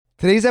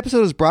Today's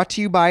episode is brought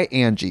to you by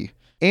Angie.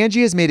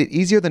 Angie has made it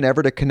easier than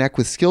ever to connect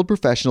with skilled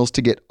professionals to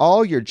get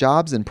all your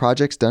jobs and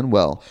projects done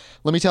well.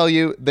 Let me tell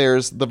you,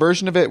 there's the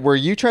version of it where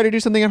you try to do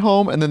something at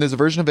home, and then there's a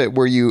version of it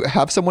where you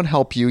have someone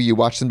help you, you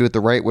watch them do it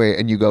the right way,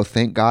 and you go,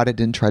 thank God I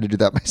didn't try to do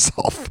that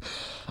myself.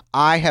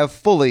 I have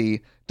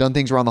fully done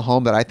things around the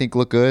home that I think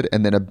look good,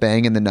 and then a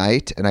bang in the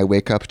night, and I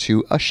wake up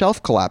to a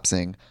shelf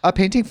collapsing, a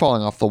painting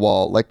falling off the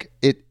wall.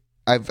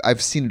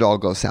 I've seen it all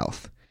go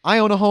south. I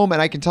own a home,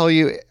 and I can tell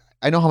you,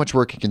 I know how much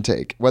work it can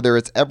take. Whether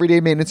it's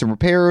everyday maintenance and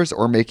repairs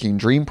or making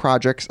dream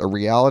projects a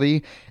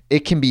reality,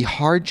 it can be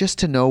hard just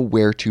to know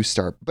where to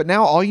start. But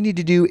now all you need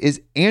to do is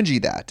Angie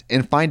that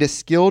and find a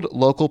skilled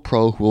local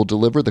pro who will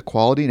deliver the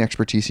quality and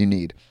expertise you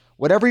need.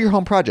 Whatever your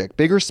home project,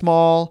 big or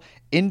small,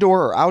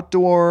 indoor or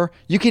outdoor,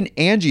 you can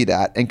Angie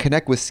that and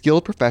connect with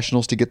skilled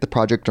professionals to get the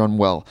project done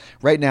well.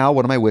 Right now,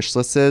 one of my wish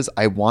lists is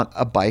I want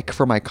a bike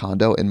for my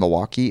condo in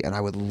Milwaukee, and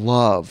I would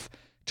love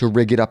to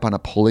rig it up on a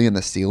pulley in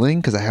the ceiling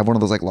because I have one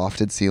of those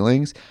lofted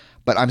ceilings,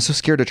 but I'm so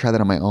scared to try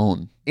that on my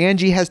own.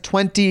 Angie has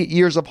 20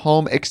 years of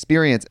home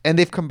experience, and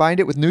they've combined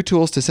it with new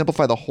tools to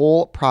simplify the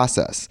whole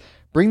process.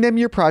 Bring them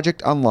your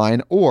project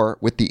online or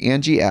with the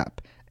Angie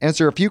app.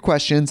 Answer a few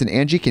questions and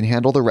Angie can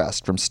handle the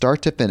rest from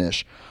start to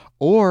finish,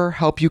 or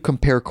help you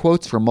compare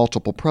quotes from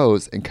multiple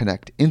pros and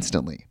connect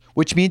instantly,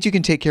 which means you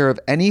can take care of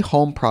any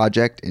home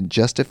project in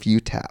just a few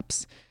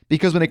taps.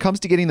 Because when it comes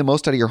to getting the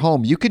most out of your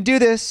home, you can do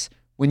this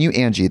when you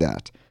Angie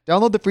that.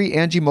 Download the free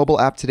Angie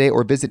mobile app today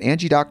or visit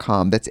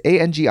Angie.com. That's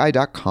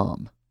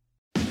ANGI.com.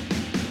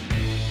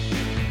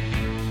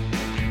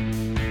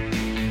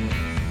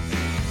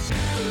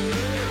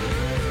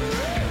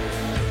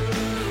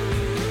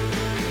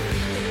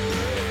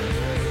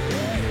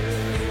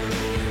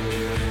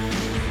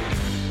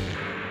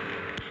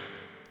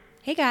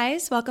 Hey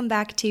guys, welcome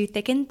back to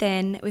Thick and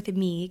Thin with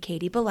me,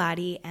 Katie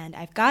Bellotti, and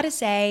I've got to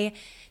say,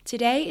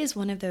 today is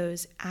one of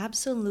those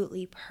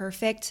absolutely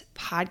perfect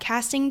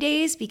podcasting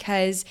days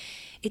because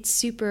it's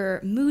super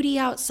moody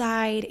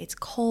outside, it's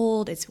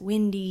cold, it's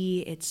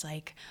windy, it's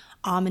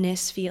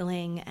ominous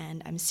feeling,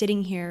 and I'm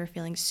sitting here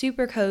feeling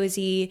super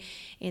cozy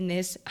in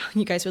this,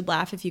 you guys would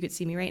laugh if you could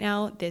see me right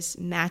now, this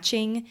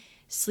matching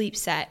sleep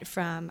set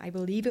from, I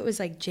believe it was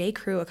J.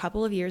 Crew a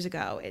couple of years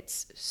ago.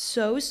 It's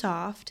so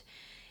soft.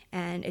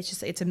 And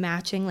it's a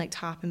matching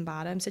top and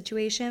bottom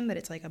situation, but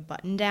it's a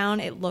button down.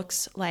 It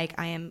looks like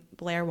I am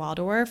Blair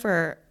Waldorf,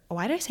 or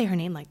why did I say her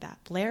name like that?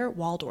 Blair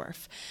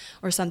Waldorf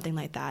or something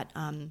like that.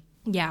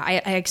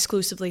 I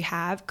exclusively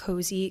have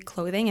cozy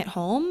clothing at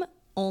home,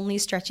 only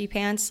stretchy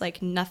pants,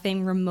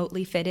 nothing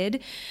remotely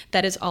fitted.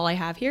 That is all I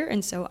have here.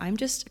 And so I'm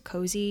just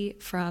cozy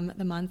from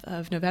the month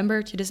of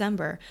November to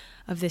December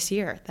of this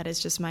year. That is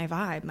just my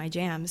vibe, my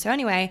jam. So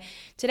anyway,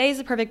 today is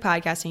the perfect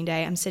podcasting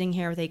day. I'm sitting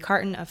here with a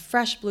carton of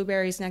fresh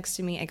blueberries next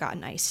to me. I got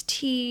an iced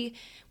tea,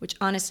 which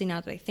honestly,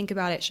 now that I think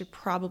about it, should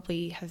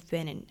probably have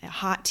been a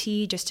hot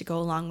tea just to go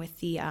along with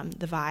the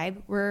vibe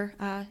we're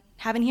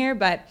having here.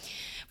 But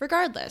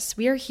regardless,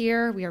 we are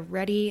here. We are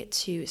ready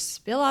to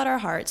spill out our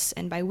hearts.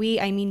 And by we,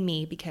 I mean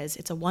me, because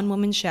it's a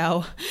one-woman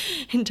show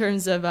in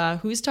terms of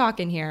who's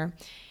talking here.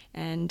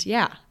 And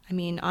yeah, I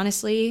mean,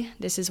 honestly,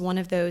 this is one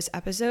of those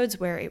episodes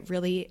where it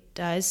really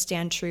does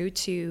stand true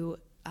to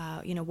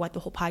what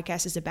the whole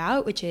podcast is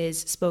about, which is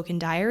spoken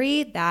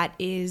diary. That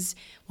is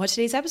what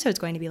today's episode is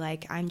going to be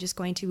like. I'm just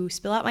going to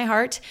spill out my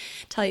heart,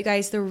 tell you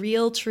guys the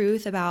real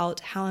truth about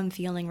how I'm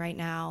feeling right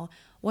now,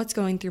 what's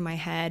going through my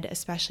head,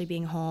 especially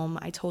being home.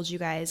 I told you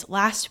guys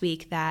last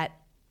week that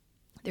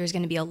there's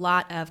going to be a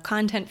lot of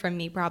content from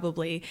me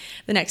probably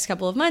the next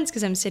couple of months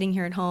because I'm sitting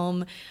here at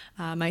home.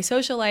 My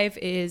social life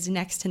is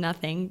next to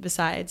nothing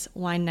besides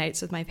wine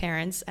nights with my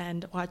parents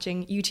and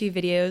watching YouTube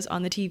videos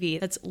on the TV.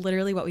 That's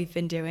literally what we've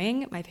been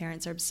doing. My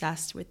parents are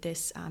obsessed with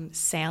this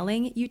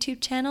sailing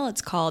YouTube channel.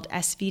 It's called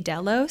SV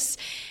Delos,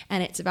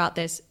 and it's about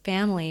this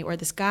family or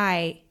this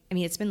guy. I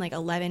mean, it's been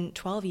 11,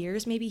 12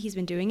 years maybe he's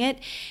been doing it.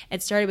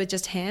 It started with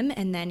just him,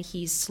 and then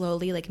he's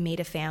slowly made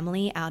a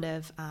family out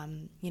of,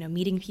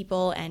 meeting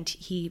people, and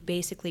he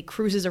basically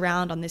cruises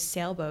around on this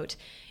sailboat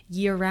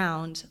year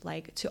round,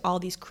 to all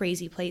these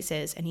crazy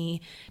places, and he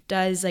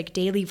does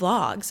daily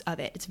vlogs of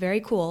it. It's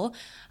very cool.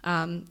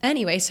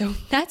 Anyway, so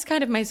that's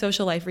kind of my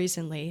social life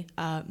recently.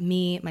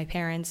 Me, my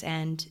parents,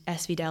 and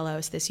SV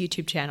Delos, this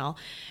YouTube channel,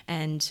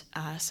 and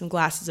some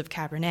glasses of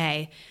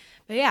Cabernet.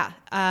 But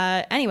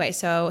yeah, anyway,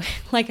 so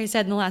like I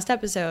said in the last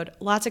episode,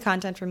 lots of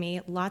content for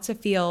me, lots of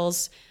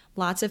feels,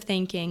 lots of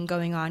thinking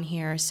going on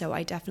here. So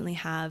I definitely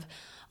have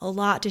a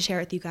lot to share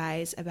with you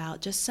guys about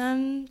just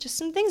some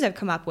things I've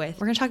come up with.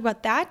 We're going to talk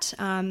about that,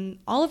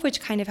 all of which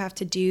kind of have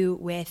to do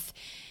with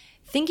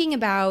thinking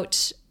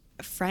about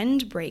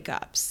friend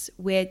breakups,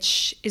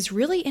 which is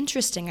really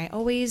interesting. I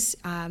always,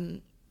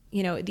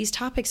 these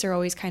topics are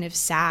always kind of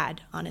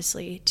sad,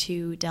 honestly,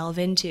 to delve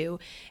into.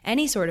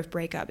 Any sort of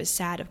breakup is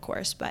sad, of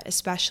course, but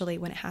especially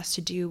when it has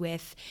to do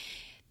with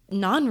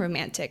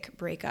non-romantic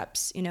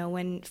breakups,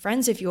 when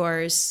friends of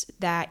yours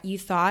that you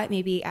thought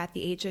maybe at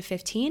the age of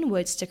 15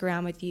 would stick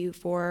around with you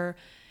for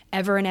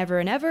ever and ever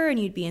and ever, and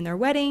you'd be in their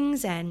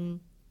weddings and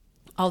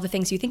all the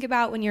things you think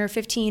about when you're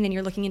 15 and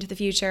you're looking into the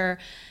future,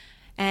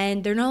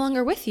 and they're no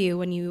longer with you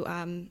when you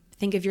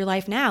think of your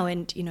life now,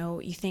 and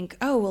you think,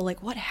 oh well,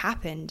 like what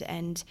happened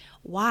and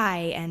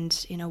why,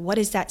 and what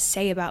does that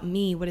say about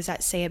me, what does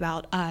that say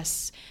about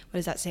us, what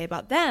does that say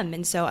about them?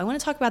 And so I want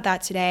to talk about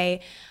that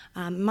today.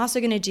 I'm also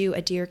going to do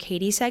a Dear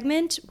Katie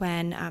segment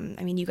when,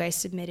 you guys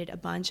submitted a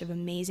bunch of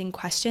amazing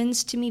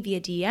questions to me via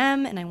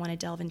DM, and I want to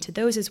delve into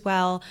those as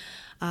well.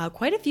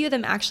 Quite a few of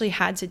them actually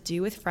had to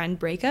do with friend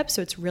breakups,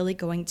 so it's really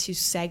going to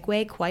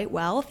segue quite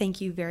well. Thank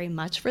you very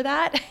much for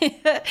that.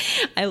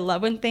 I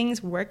love when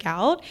things work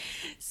out.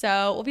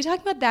 So we'll be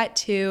talking about that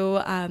too.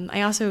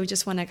 I also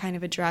just want to kind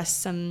of address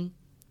some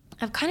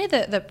of kind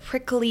of the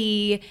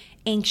prickly,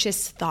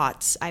 anxious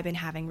thoughts I've been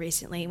having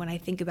recently when I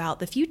think about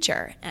the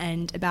future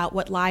and about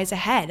what lies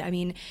ahead.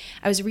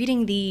 I was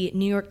reading the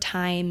New York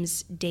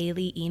Times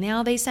daily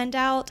email they send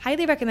out.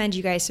 Highly recommend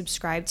you guys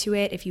subscribe to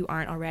it if you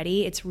aren't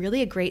already. It's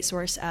really a great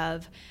source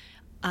of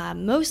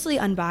mostly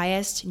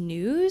unbiased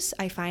news.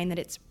 I find that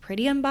it's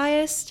pretty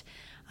unbiased.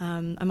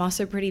 I'm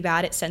also pretty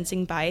bad at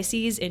sensing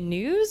biases in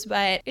news,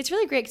 but it's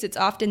really great because it's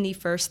often the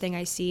first thing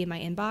I see in my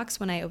inbox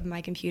when I open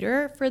my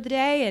computer for the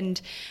day, and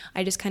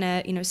I just kind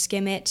of,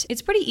 skim it.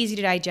 It's pretty easy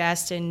to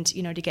digest and,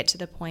 to get to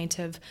the point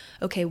of,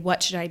 okay,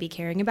 what should I be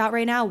caring about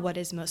right now? What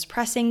is most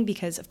pressing?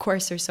 Because of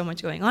course there's so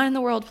much going on in the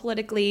world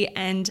politically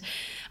and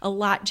a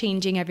lot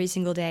changing every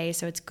single day.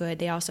 So it's good.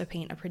 They also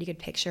paint a pretty good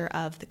picture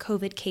of the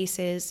COVID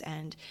cases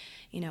and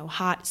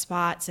hot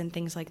spots and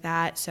things like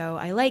that. So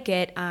I like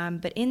it.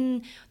 But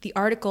in the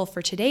article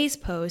for today's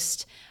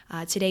post,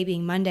 today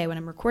being Monday when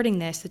I'm recording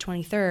this, the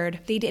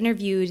 23rd, they'd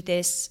interviewed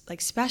this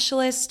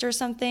specialist or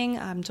something.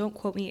 Don't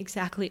quote me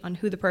exactly on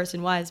who the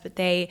person was, but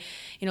they,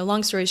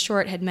 long story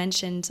short, had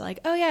mentioned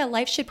oh yeah,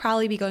 life should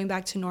probably be going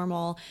back to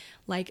normal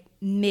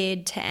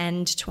mid to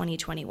end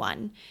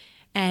 2021.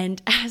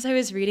 And as I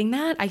was reading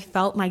that, I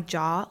felt my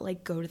jaw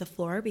go to the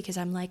floor because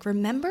I'm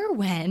remember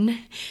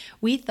when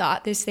we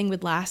thought this thing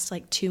would last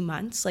 2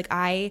 months?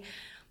 I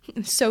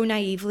so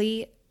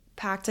naively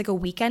packed a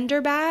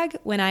weekender bag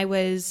when I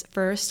was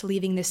first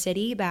leaving the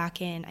city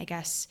back in, I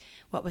guess,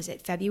 what was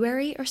it,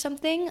 February or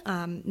something?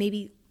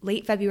 Maybe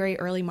late February,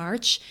 early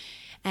March.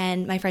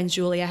 And my friend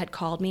Julia had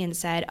called me and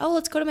said, oh,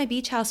 let's go to my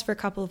beach house for a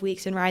couple of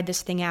weeks and ride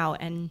this thing out.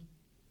 And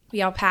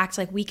we all packed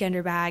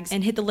weekender bags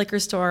and hit the liquor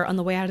store on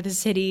the way out of the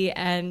city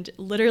and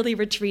literally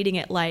were treating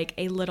it like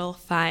a little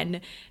fun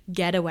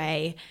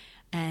getaway.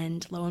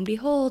 And lo and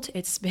behold,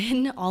 it's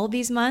been all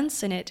these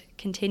months and it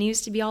continues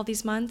to be all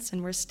these months,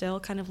 and we're still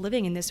kind of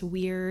living in this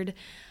weird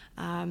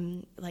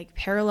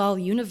parallel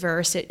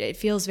universe. It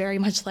feels very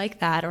much like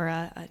that, or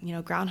a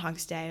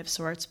Groundhog's Day of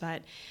sorts.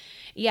 But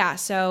yeah,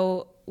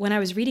 so when I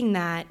was reading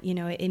that,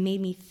 it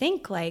made me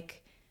think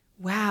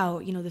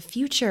wow, the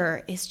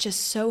future is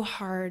just so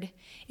hard.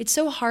 It's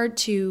so hard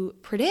to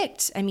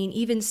predict.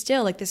 Even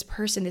still, this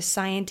person, this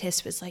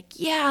scientist was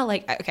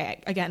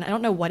okay, again, I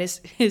don't know what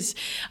his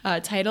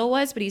title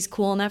was, but he's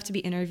cool enough to be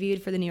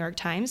interviewed for the New York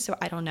Times. So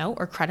I don't know,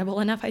 or credible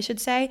enough, I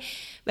should say.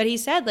 But he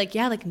said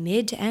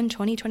mid to end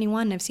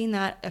 2021. I've seen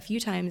that a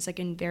few times,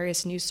 in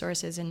various news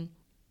sources. And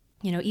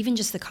even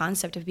just the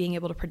concept of being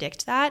able to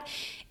predict that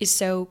is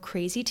so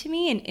crazy to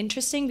me and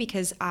interesting,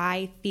 because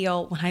I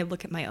feel when I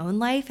look at my own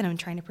life and I'm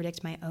trying to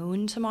predict my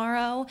own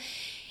tomorrow,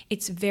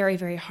 it's very,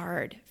 very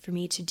hard for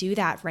me to do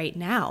that right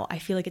now. I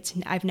feel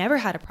I've never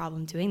had a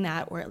problem doing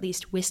that, or at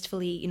least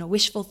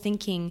wishful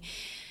thinking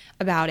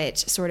about it,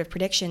 sort of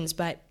predictions,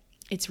 but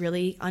it's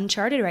really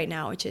uncharted right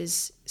now, which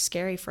is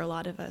scary for a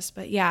lot of us.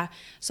 But yeah,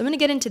 so I'm going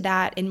to get into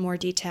that in more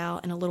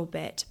detail in a little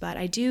bit. But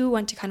I do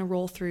want to kind of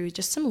roll through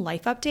just some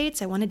life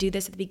updates. I want to do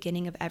this at the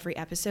beginning of every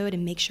episode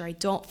and make sure I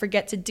don't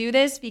forget to do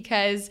this,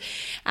 because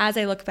as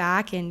I look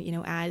back and,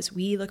 as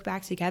we look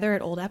back together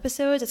at old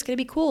episodes, it's going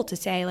to be cool to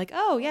say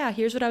oh yeah,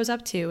 here's what I was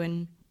up to.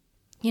 And,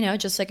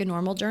 just a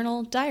normal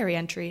journal diary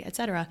entry,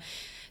 etc.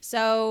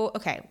 So,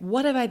 okay,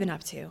 what have I been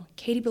up to?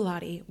 Katie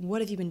Bellotti,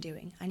 what have you been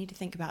doing? I need to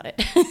think about it.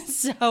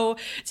 So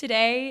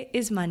today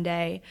is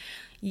Monday.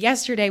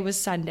 Yesterday was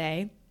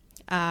Sunday.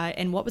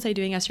 And what was I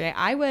doing yesterday?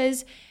 I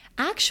was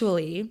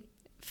actually,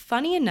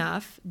 funny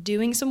enough,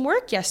 doing some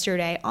work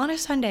yesterday on a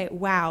Sunday.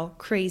 Wow,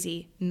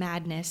 crazy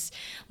madness.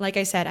 Like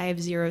I said, I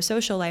have zero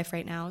social life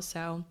right now,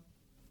 so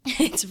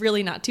it's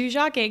really not too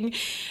shocking.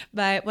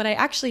 But what I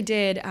actually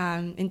did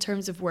in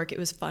terms of work, it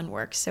was fun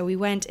work. So we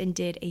went and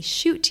did a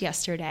shoot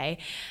yesterday.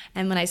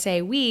 And when I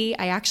say we,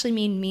 I actually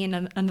mean me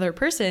and another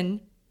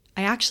person.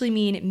 I actually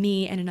mean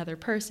me and another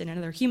person,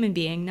 another human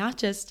being, not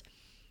just...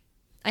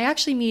 I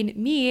actually mean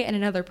me and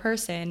another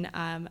person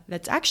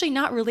that's actually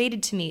not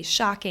related to me.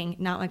 Shocking,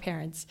 not my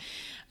parents.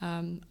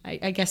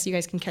 I guess you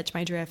guys can catch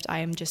my drift. I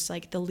am just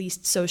the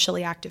least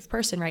socially active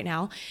person right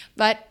now.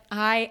 But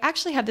I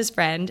actually have this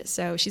friend.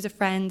 So she's a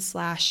friend /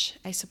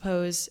 I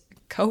suppose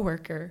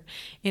coworker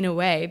in a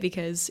way,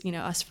 because,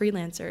 us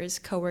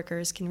freelancers,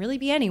 coworkers can really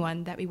be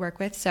anyone that we work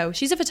with. So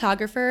she's a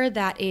photographer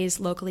that is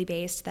locally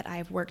based that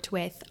I've worked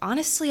with.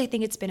 Honestly, I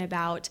think it's been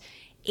about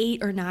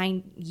 8 or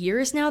 9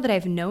 years now that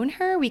I've known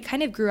her. We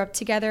kind of grew up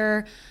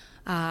together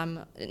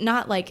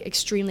not like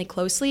extremely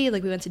closely.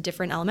 Like we went to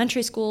different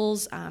elementary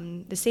schools,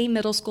 the same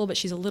middle school, but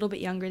she's a little bit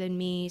younger than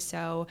me.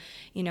 So,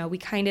 we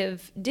kind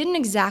of didn't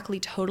exactly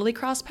totally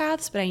cross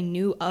paths, but I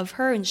knew of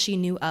her and she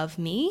knew of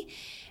me.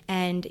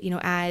 And,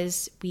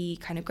 as we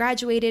kind of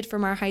graduated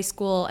from our high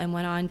school and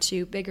went on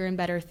to bigger and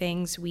better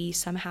things, we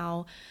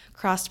somehow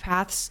crossed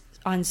paths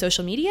on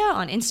social media,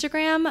 on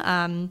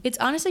Instagram. It's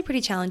honestly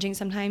pretty challenging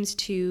sometimes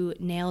to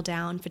nail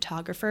down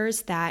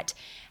photographers that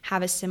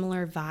have a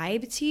similar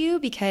vibe to you,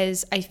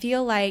 because I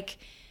feel like,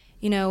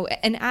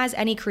 and as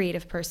any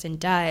creative person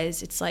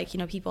does, it's like,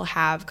 people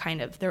have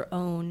kind of their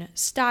own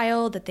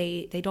style that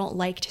they don't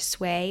like to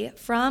sway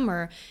from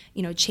or,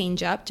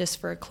 change up just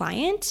for a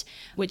client,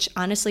 which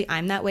honestly,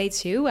 I'm that way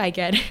too. I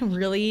get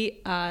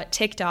really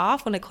ticked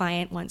off when a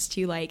client wants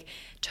to like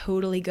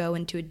totally go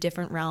into a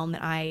different realm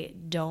that I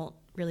don't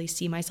really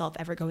see myself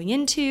ever going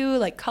into,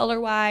 like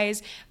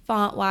color-wise,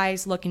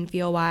 font-wise, look and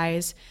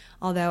feel-wise.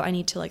 Although I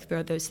need to like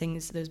throw those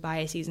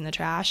biases in the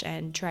trash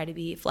and try to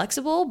be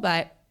flexible,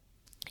 but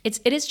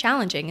it is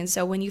challenging. And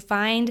so when you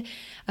find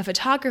a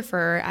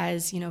photographer,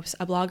 as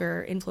a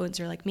blogger,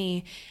 influencer like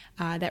me,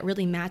 that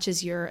really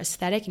matches your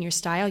aesthetic and your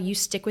style, you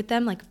stick with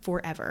them like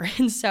forever.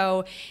 And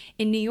so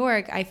in New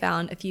York, I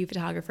found a few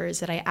photographers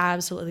that I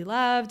absolutely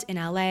loved. In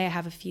LA, I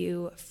have a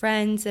few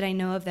friends that I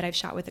know of that I've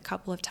shot with a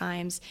couple of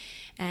times.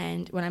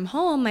 And when I'm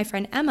home, my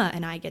friend Emma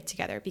and I get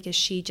together because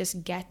she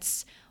just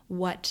gets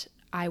what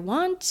I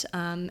want.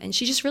 And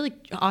she's just really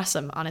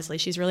awesome, honestly.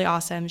 She's really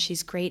awesome.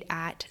 She's great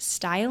at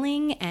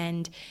styling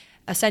and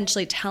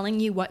essentially telling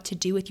you what to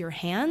do with your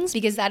hands,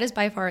 because that is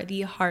by far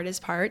the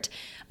hardest part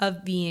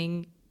of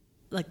being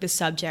like the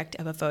subject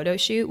of a photo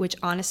shoot, which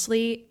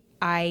honestly,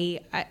 I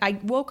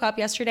woke up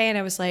yesterday and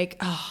I was like,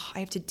 oh,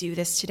 I have to do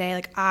this today.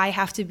 Like I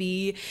have to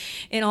be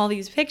in all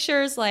these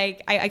pictures.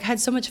 Like I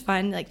had so much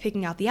fun like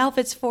picking out the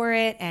outfits for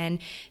it and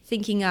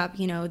thinking up,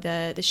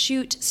 the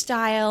shoot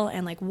style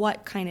and like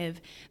what kind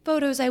of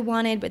photos I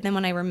wanted. But then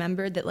when I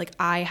remembered that like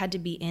I had to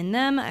be in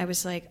them, I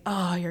was like,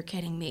 oh, you're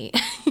kidding me.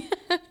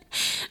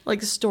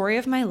 Like the story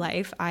of my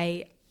life.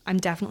 I'm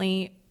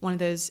definitely one of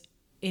those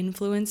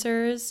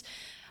influencers.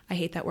 I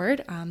hate that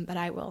word, but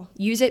I will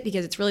use it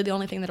because it's really the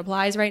only thing that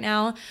applies right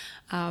now.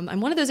 I'm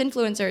one of those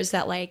influencers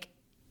that like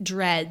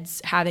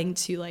dreads having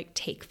to like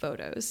take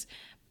photos.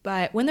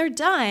 But when they're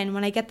done,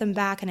 when I get them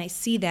back and I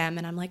see them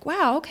and I'm like,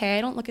 wow, okay,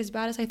 I don't look as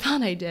bad as I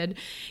thought I did.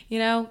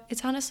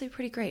 It's honestly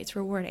pretty great. It's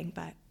rewarding,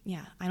 but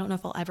yeah, I don't know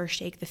if I'll ever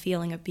shake the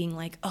feeling of being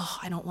like, oh,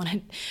 I don't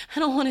want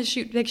to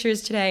shoot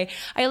pictures today.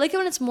 I like it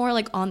when it's more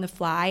like on the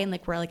fly and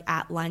like we're like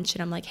at lunch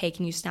and I'm like, hey,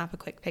 can you snap a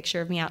quick picture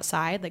of me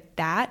outside, like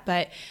that?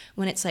 But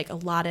when it's like a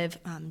lot of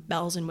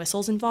bells and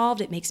whistles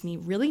involved, it makes me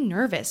really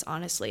nervous,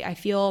 honestly. I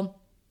feel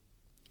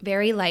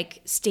very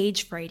like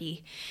stage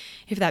frighty,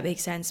 if that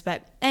makes sense.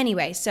 But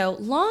anyway, so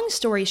long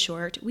story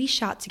short, we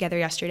shot together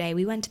yesterday.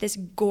 We went to this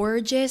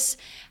gorgeous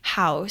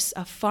house,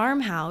 a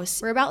farmhouse.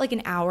 We're about like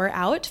an hour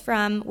out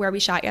from where we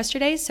shot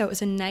yesterday. So it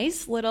was a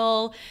nice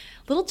little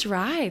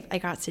drive I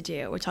got to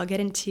do, which I'll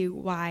get into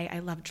why I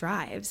love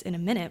drives in a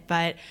minute.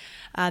 But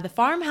the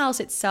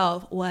farmhouse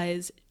itself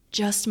was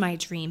just my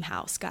dream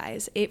house,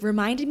 guys. It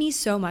reminded me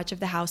so much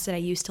of the house that I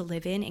used to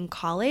live in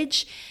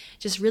college.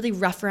 Just really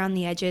rough around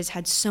the edges,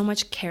 had so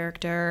much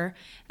character,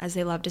 as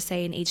they love to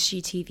say in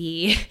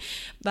HGTV.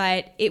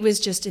 But it was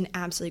just an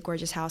absolutely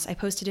gorgeous house. I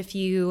posted a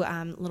few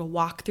little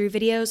walkthrough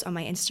videos on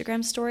my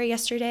Instagram story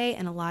yesterday,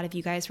 and a lot of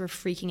you guys were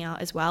freaking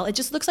out as well. It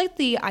just looks like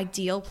the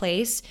ideal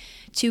place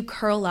to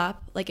curl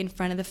up like in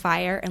front of the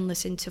fire and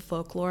listen to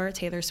Folklore,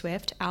 Taylor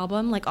Swift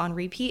album, like on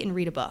repeat and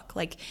read a book.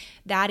 Like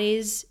that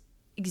is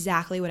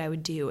exactly what I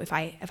would do if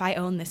I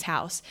owned this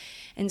house.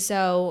 And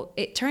so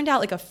it turned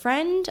out like a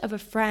friend of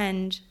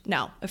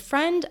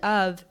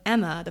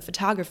Emma, the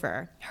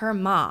photographer, her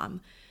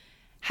mom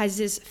has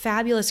this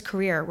fabulous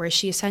career where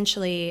she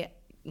essentially,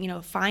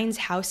 finds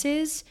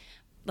houses,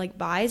 like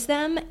buys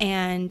them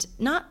and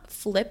not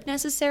flip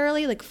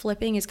necessarily. Like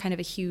flipping is kind of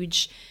a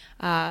huge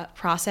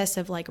process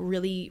of like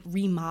really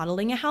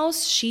remodeling a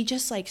house. She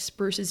just like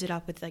spruces it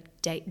up with like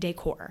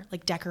decor,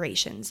 like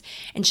decorations.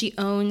 And she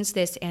owns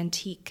this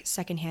antique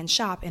secondhand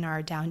shop in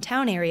our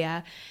downtown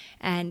area.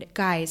 And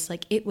guys,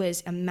 like it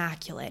was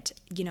immaculate,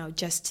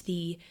 just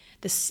the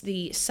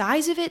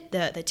size of it,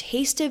 the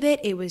taste of it,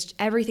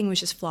 everything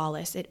was just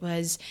flawless. It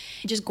was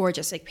just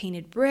gorgeous, like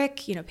painted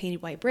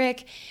white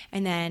brick,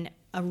 and then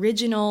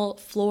original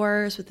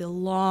floors with the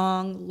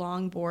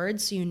long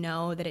boards,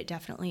 so that it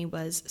definitely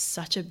was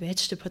such a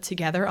bitch to put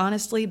together,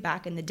 honestly,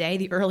 back in the day,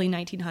 the early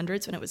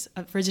 1900s when it was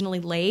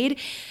originally laid.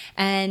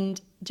 And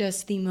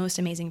just the most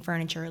amazing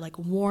furniture, like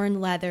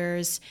worn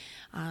leathers,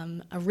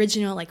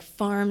 original like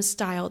farm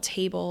style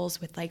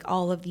tables with like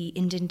all of the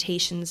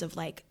indentations of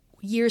like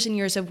years and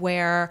years of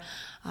wear,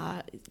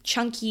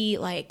 chunky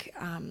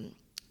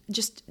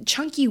just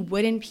chunky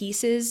wooden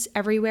pieces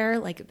everywhere,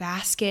 like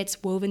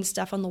baskets, woven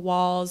stuff on the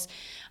walls,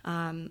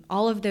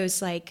 all of those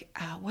like,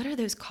 what are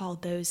those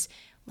called? Those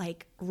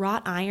like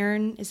wrought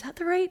iron, is that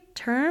the right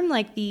term?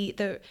 Like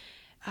the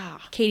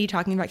Katie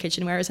talking about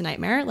kitchenware is a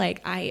nightmare.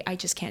 Like I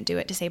just can't do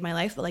it to save my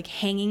life. But like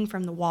hanging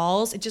from the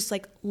walls, it just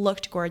like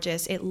looked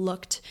gorgeous. It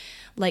looked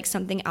like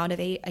something out of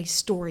a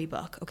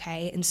storybook.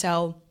 Okay. And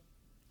so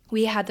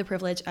we had the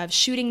privilege of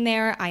shooting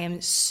there. I am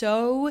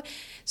so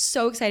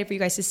excited for you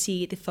guys to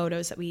see the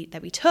photos that we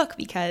took,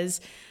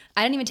 because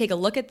I didn't even take a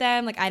look at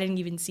them. Like I didn't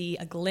even see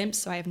a glimpse,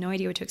 so I have no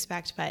idea what to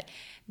expect, but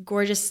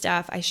gorgeous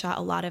stuff. I shot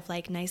a lot of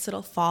like nice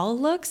little fall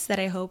looks that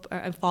I hope,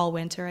 or fall,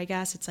 winter, I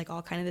guess. It's like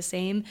all kind of the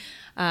same.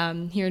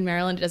 Here in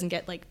Maryland, it doesn't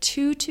get like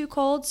too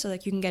cold, so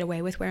like you can get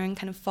away with wearing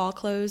kind of fall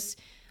clothes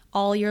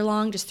all year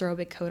long. Just throw a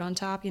big coat on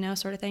top,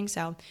 sort of thing.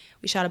 So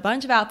we shot a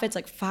bunch of outfits,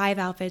 like 5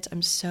 outfits.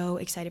 I'm so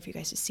excited for you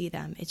guys to see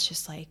them. It's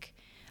just like,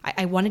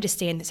 I wanted to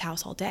stay in this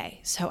house all day.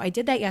 So I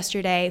did that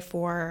yesterday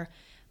for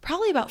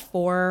probably about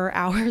 4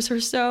 hours or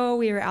so.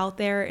 We were out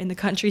there in the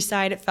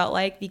countryside, it felt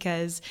like,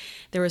 because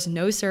there was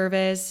no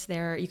service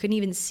there. You couldn't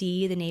even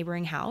see the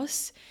neighboring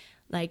house.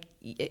 Like,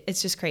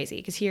 it's just crazy,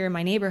 because here in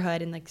my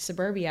neighborhood in like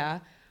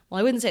suburbia, well,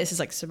 I wouldn't say this is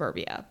like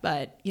suburbia,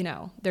 but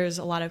there's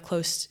a lot of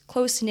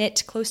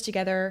close-knit, close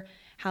together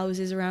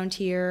houses around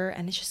here,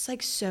 and it's just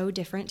like so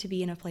different to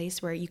be in a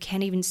place where you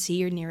can't even see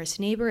your nearest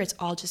neighbor. It's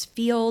all just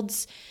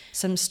fields,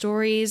 some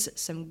stories,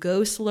 some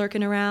ghosts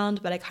lurking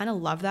around, but I kind of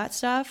love that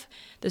stuff.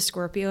 The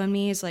Scorpio in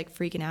me is like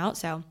freaking out.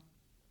 So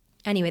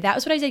anyway, that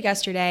was what I did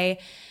yesterday.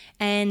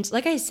 And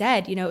like I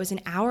said, it was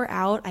an hour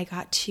out. I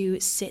got to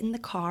sit in the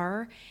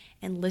car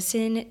and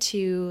listen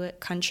to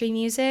country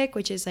music,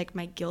 which is like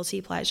my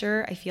guilty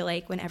pleasure. I feel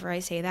like whenever I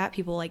say that,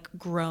 people like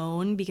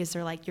groan, because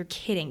they're like, you're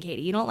kidding,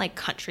 Katie. You don't like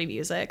country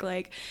music.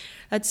 Like,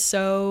 that's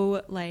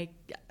so like,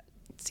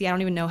 see, I don't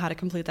even know how to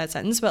complete that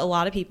sentence, but a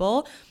lot of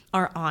people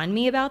are on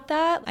me about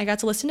that. I got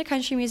to listen to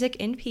country music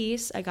in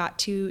peace. I got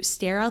to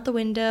stare out the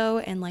window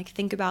and like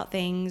think about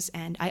things.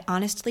 And I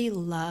honestly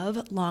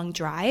love long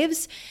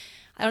drives.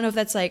 I don't know if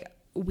that's like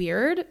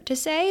weird to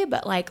say,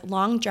 but like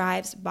long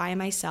drives by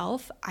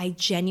myself, I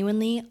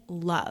genuinely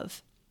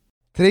love.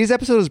 Today's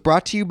episode is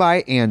brought to you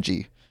by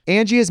Angie.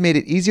 Angie has made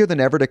it easier than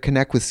ever to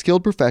connect with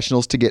skilled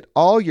professionals to get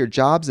all your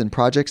jobs and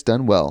projects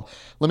done well.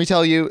 Let me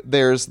tell you,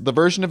 there's the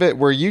version of it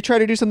where you try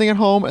to do something at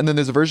home, and then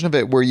there's a version of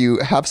it where you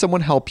have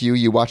someone help you,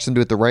 you watch them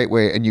do it the right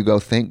way, and you go,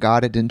 thank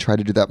God I didn't try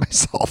to do that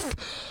myself.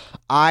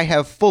 I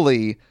have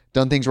fully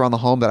done things around the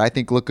home that I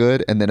think look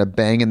good, and then a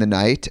bang in the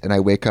night, and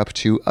I wake up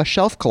to a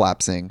shelf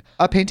collapsing,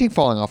 a painting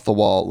falling off the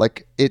wall.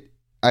 Like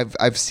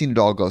I've seen it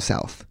all go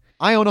south.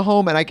 I own a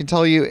home, and I can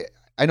tell you,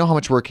 I know how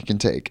much work it can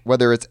take.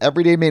 Whether it's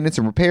everyday maintenance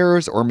and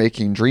repairs or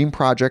making dream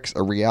projects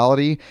a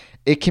reality,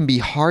 it can be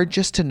hard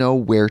just to know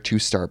where to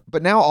start.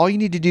 But now all you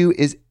need to do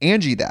is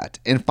Angie that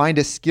and find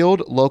a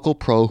skilled local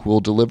pro who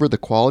will deliver the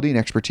quality and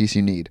expertise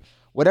you need.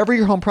 Whatever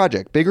your home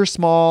project, big or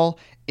small,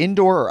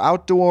 indoor or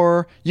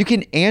outdoor, you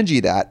can Angie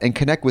that and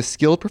connect with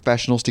skilled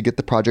professionals to get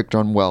the project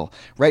done well.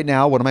 Right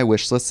now, one of my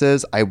wish lists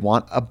is I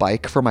want a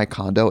bike for my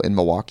condo in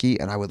Milwaukee,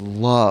 and I would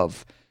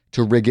love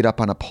to rig it up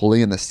on a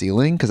pulley in the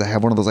ceiling, because I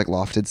have one of those like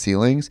lofted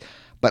ceilings,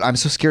 but I'm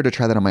so scared to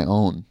try that on my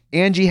own.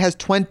 Angie has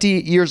 20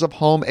 years of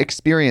home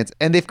experience,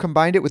 and they've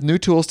combined it with new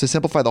tools to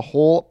simplify the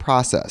whole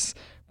process.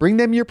 Bring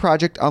them your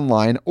project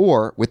online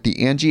or with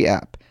the Angie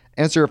app.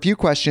 Answer a few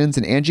questions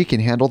and Angie can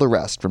handle the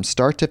rest from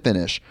start to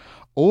finish,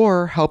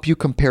 or help you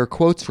compare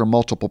quotes from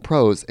multiple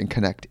pros and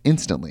connect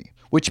instantly,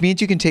 which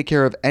means you can take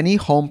care of any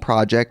home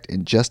project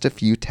in just a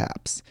few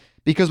taps.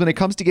 Because when it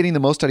comes to getting the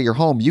most out of your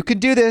home, you can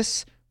do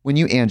this when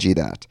you Angie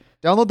that.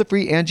 Download the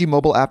free Angie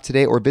mobile app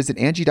today or visit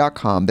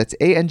Angie.com. That's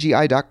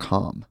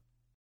ANGI.com.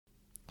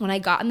 When I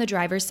got in the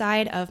driver's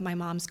side of my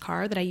mom's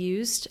car that I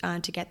used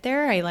to get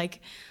there, I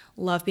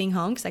love being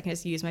home because I can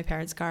just use my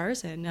parents'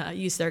 cars and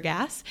use their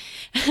gas.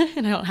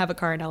 And I don't have a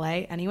car in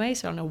LA anyway,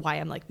 so I don't know why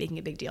I'm making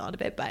a big deal out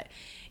of it. But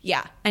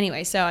yeah,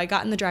 anyway, so I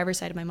got in the driver's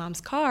side of my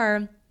mom's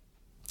car,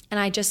 and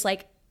I just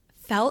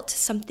felt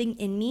something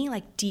in me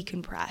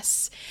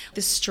decompress,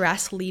 the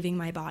stress leaving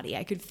my body.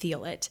 I could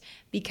feel it,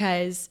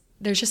 because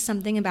there's just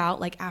something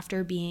about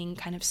after being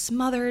kind of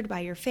smothered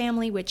by your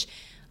family, which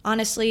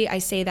honestly, I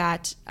say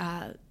that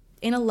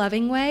in a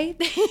loving way,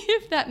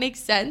 if that makes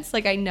sense.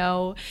 I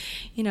know,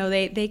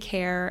 they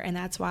care, and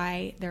that's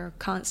why they're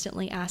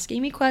constantly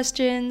asking me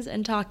questions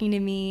and talking to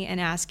me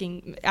and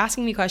asking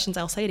me questions.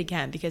 I'll say it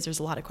again because there's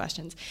a lot of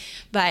questions.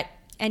 But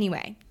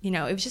anyway, it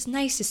was just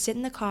nice to sit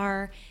in the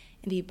car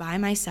and be by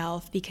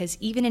myself, because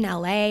even in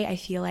LA, I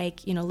feel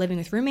living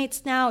with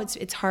roommates now,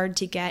 it's hard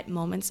to get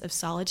moments of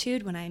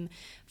solitude when I'm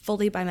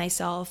fully by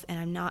myself and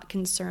I'm not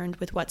concerned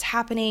with what's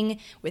happening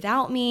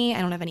without me.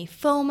 I don't have any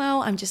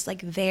FOMO. I'm just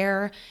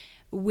there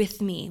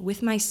with me,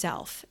 with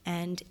myself,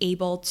 and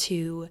able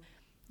to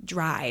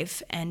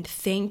drive and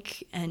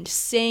think and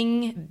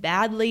sing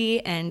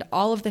badly and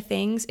all of the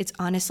things. It's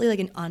honestly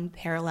an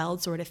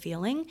unparalleled sort of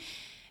feeling.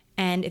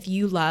 And if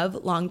you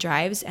love long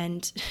drives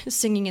and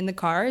singing in the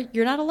car,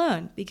 you're not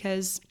alone,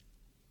 because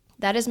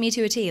that is me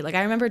to a T.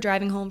 I remember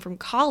driving home from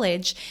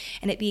college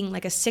and it being a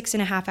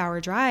 6.5 hour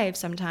drive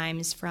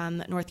sometimes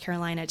from North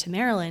Carolina to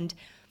Maryland.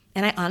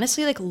 And I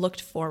honestly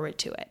looked forward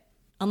to it.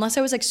 Unless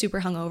I was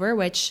super hungover,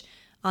 which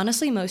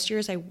Honestly, most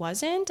years I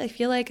wasn't. I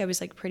feel like I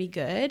was like pretty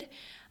good.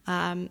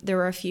 There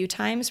were a few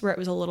times where it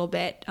was a little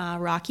bit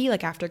rocky,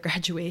 like after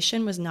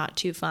graduation was not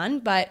too fun.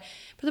 But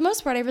for the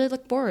most part, I really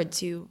look forward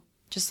to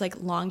just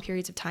like long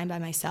periods of time by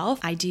myself.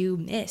 I do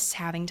miss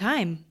having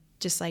time,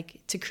 just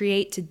like to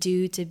create, to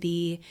do, to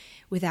be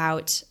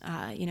without,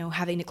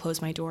 having to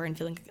close my door and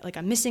feeling like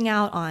I'm missing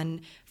out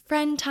on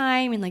friend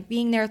time and like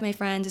being there with my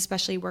friends,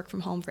 especially work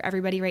from home for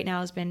everybody right now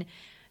has been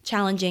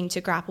challenging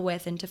to grapple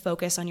with and to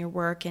focus on your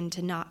work and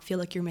to not feel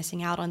like you're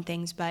missing out on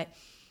things. But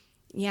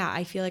yeah,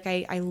 I feel like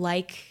I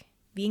like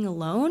being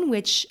alone,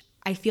 which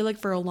I feel like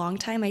for a long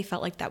time I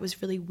felt like that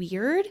was really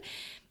weird.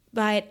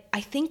 But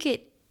I think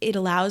it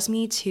allows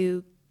me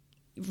to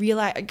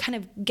realize, kind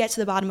of get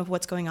to the bottom of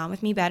what's going on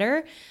with me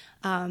better,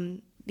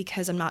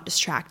 because I'm not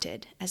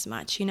distracted as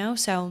much,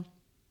 So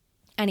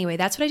anyway,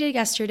 that's what I did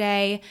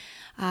yesterday.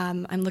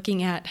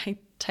 I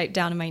typed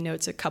down in my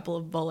notes a couple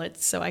of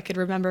bullets so I could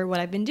remember what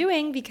I've been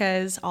doing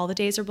because all the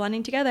days are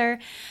blending together.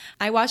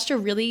 I watched a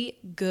really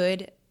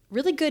good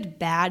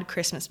bad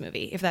Christmas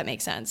movie, if that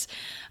makes sense.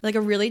 Like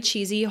a really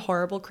cheesy,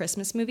 horrible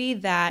Christmas movie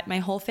that my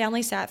whole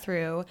family sat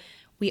through.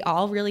 We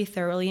all really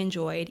thoroughly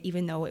enjoyed,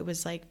 even though it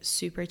was like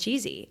super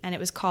cheesy. And it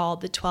was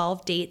called The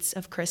 12 Dates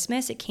of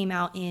Christmas. It came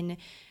out in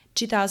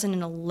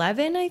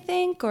 2011, I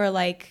think, or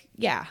I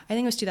think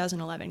it was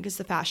 2011 because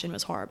the fashion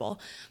was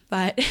horrible.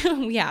 But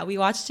yeah, we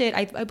watched it.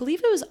 I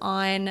believe it was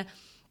on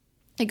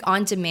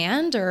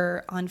demand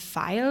or on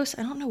Fios.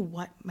 I don't know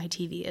what my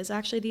TV is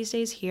actually these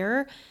days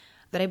here,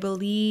 but I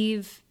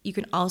believe you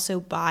can also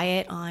buy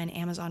it on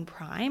Amazon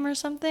Prime or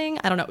something.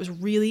 I don't know. It was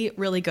really,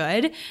 really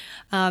good.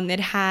 It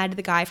had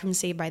the guy from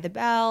Saved by the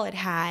Bell. It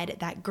had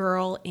that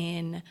girl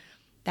in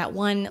that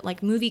one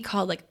movie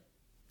called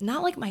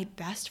not like My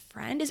Best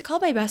Friend. Is it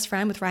called My Best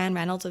Friend with Ryan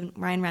Reynolds? And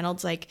Ryan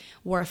Reynolds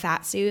wore a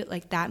fat suit,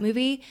 that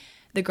movie.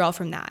 The girl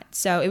from that.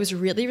 So it was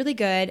really, really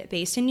good.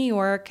 Based in New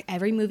York.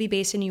 Every movie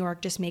based in New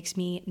York just makes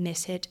me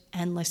miss it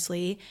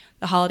endlessly.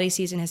 The holiday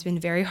season has been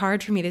very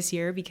hard for me this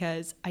year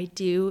because I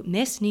do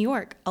miss New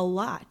York a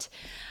lot.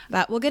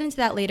 But we'll get into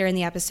that later in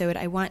the episode.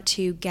 I want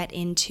to get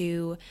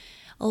into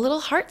a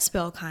little heart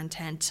spill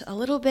content, a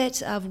little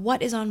bit of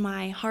what is on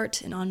my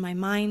heart and on my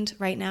mind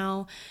right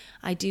now.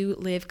 I do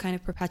live kind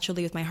of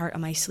perpetually with my heart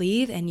on my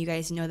sleeve, and you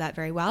guys know that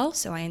very well.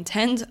 So I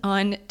intend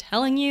on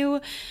telling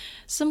you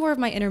some more of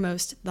my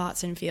innermost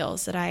thoughts and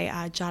feels that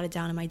I jotted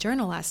down in my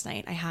journal last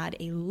night. I had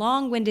a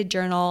long-winded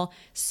journal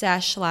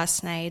sesh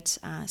last night.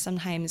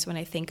 Sometimes when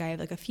I think I have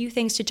a few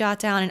things to jot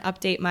down and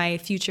update my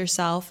future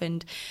self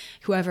and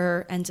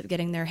whoever ends up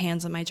getting their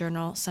hands on my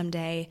journal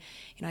someday,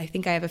 I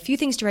think I have a few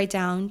things to write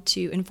down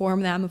to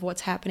inform them of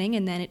what's happening.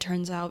 And then it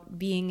turns out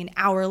being an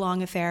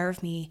hour-long affair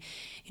of me,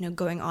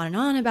 going on and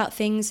on about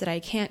things that I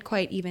can't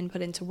quite even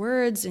put into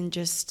words and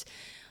just...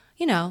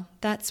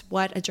 that's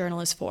what a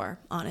journal is for,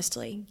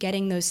 honestly.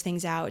 Getting those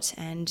things out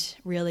and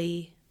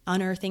really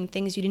unearthing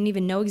things you didn't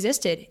even know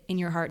existed in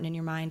your heart and in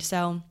your mind.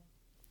 So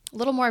a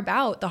little more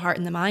about the heart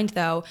and the mind,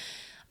 though.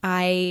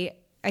 I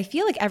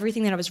feel like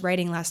everything that I was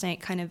writing last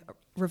night kind of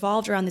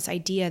revolved around this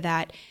idea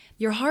that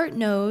your heart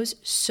knows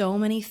so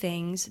many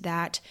things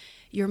that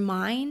your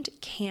mind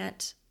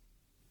can't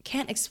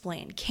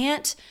explain,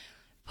 can't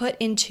put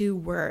into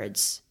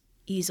words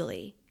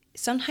easily.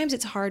 Sometimes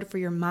it's hard for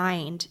your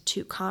mind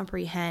to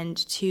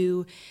comprehend,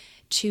 to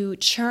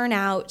churn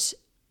out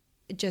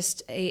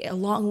just a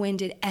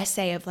long-winded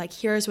essay of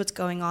here's what's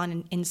going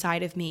on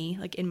inside of me,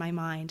 in my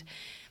mind.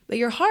 But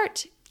your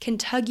heart can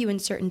tug you in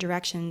certain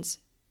directions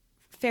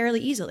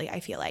fairly easily, I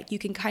feel like. You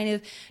can kind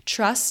of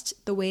trust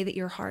the way that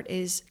your heart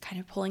is kind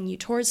of pulling you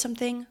towards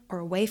something or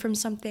away from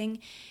something.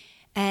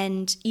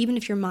 And even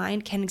if your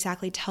mind can't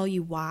exactly tell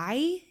you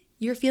why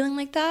you're feeling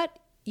like that,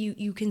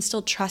 you can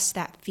still trust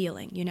that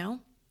feeling,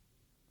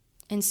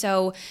 And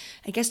so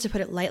I guess to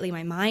put it lightly,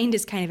 my mind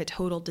is kind of a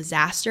total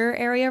disaster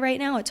area right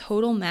now, a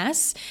total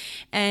mess.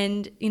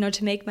 And,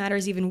 to make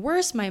matters even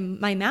worse, my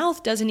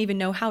mouth doesn't even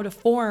know how to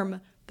form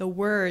the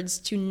words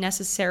to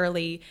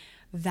necessarily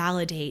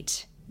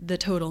validate the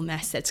total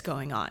mess that's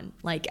going on.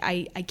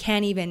 I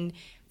can't even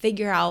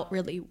figure out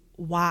really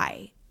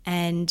why.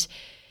 And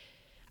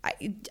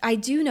I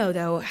do know,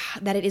 though,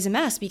 that it is a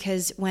mess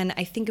because when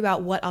I think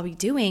about what I'll be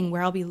doing,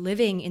 where I'll be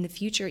living in the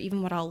future,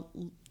 even what I'll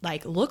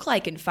look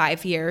like in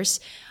 5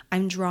 years,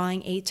 I'm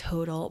drawing a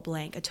total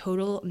blank, a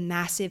total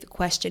massive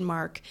question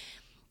mark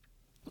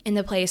in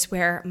the place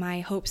where my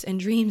hopes and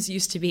dreams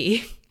used to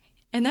be.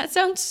 And that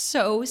sounds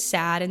so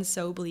sad and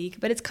so bleak,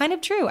 but it's kind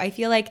of true. I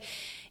feel like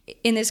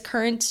in this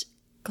current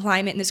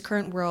climate, in this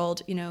current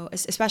world,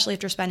 especially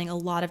after spending a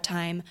lot of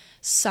time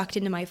sucked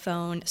into my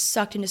phone,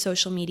 sucked into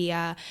social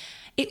media,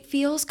 it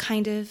feels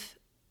kind of,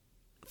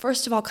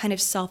 first of all, kind of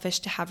selfish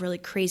to have really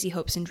crazy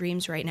hopes and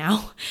dreams right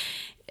now.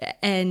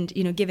 And,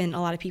 given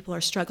a lot of people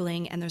are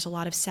struggling and there's a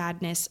lot of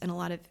sadness and a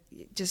lot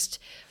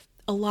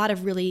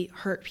of really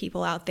hurt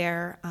people out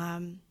there,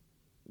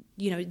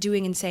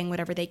 doing and saying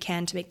whatever they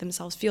can to make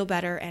themselves feel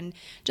better. And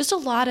just a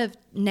lot of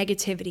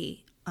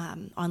negativity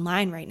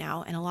online right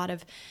now, and a lot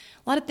of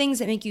things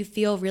that make you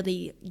feel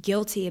really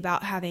guilty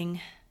about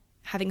having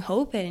having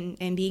hope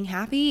and being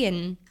happy.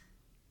 And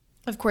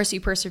of course you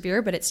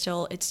persevere, but it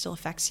still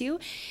affects you.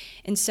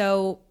 And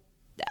so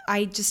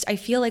I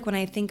feel like when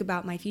I think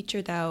about my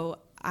future though,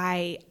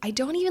 I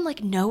don't even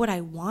like know what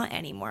I want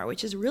anymore,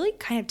 which is really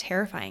kind of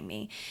terrifying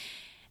me.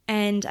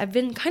 And I've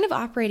been kind of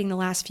operating the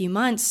last few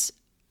months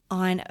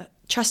on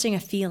trusting a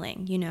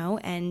feeling,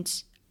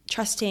 and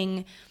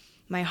trusting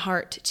my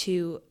heart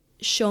to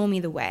show me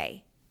the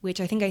way, which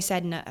I think I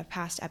said in a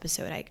past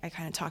episode. I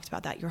kind of talked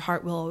about that. Your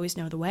heart will always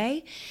know the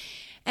way.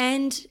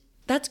 And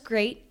that's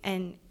great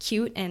and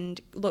cute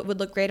and would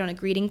look great on a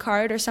greeting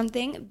card or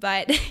something,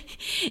 but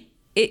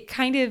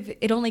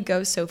it only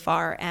goes so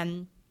far.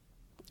 And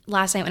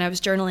last night when I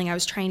was journaling, I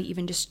was trying to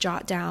even just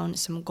jot down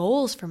some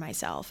goals for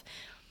myself.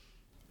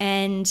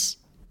 And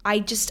I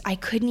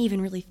couldn't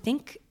even really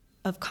think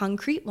of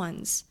concrete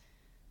ones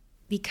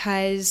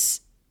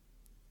because,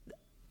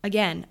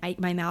 again,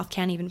 my mouth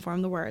can't even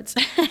form the words.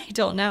 I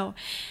don't know.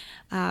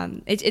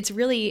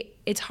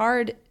 It's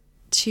hard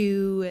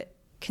to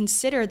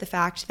consider the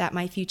fact that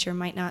my future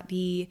might not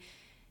be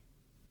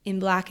in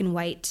black and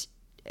white,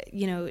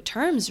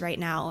 terms right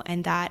now,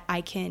 and that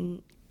I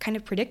can kind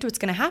of predict what's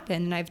going to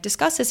happen. And I've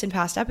discussed this in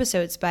past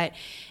episodes, but,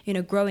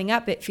 growing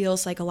up, it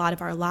feels like a lot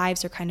of our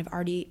lives are kind of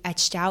already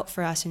etched out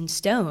for us in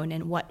stone,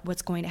 and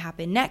what's going to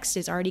happen next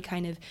is already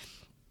kind of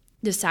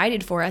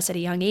decided for us at a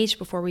young age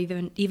before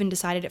we've even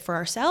decided it for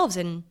ourselves.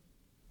 And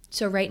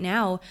so right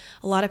now,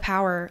 a lot of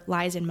power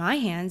lies in my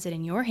hands and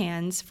in your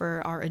hands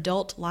for our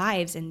adult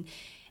lives. And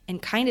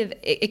kind of,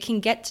 it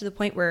can get to the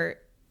point where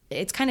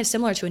it's kind of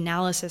similar to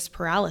analysis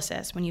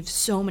paralysis when you have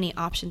so many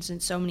options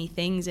and so many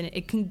things, and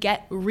it can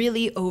get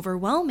really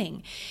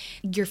overwhelming.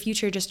 Your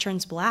future just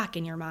turns black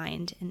in your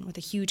mind, and with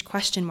a huge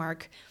question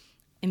mark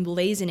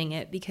emblazoning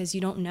it because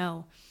you don't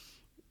know.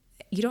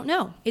 You don't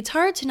know. It's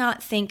hard to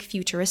not think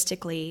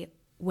futuristically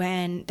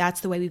when that's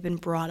the way we've been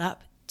brought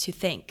up to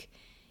think.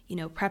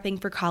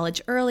 Prepping for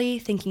college early,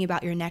 thinking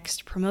about your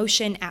next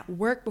promotion at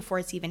work before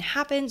it's even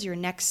happens, your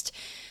next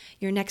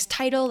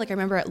title. Like I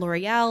remember at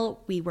L'Oreal,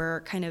 we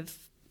were kind of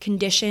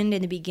conditioned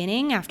in the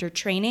beginning after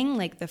training,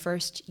 like the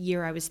first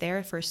year I was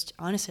there,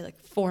 honestly, like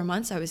 4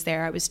 months I was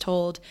there, I was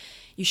told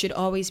you should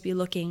always be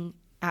looking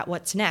at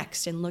what's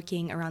next and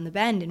looking around the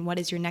bend and what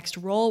is your next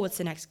role, what's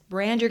the next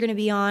brand you're going to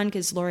be on,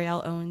 because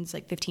L'Oreal owns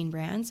like 15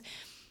 brands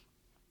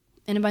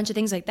and a bunch of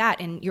things like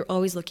that. And you're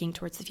always looking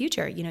towards the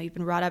future. You've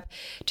been brought up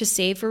to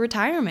save for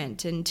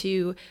retirement and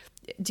to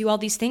do all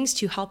these things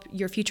to help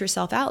your future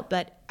self out.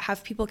 But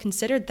have people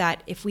considered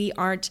that if we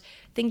aren't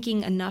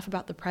thinking enough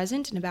about the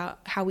present and about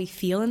how we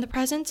feel in the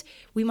present,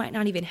 we might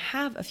not even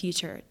have a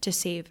future to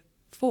save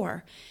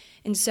for?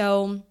 And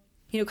so,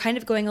 kind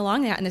of going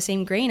along that in the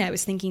same grain, I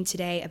was thinking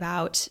today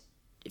about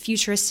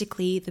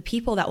futuristically the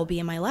people that will be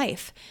in my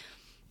life,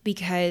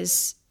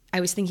 because I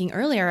was thinking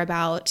earlier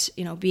about,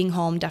 being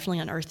home definitely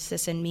unearths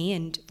this in me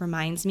and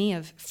reminds me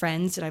of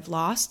friends that I've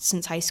lost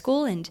since high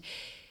school. And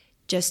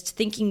just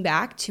thinking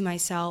back to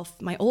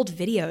myself, my old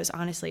videos,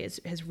 honestly,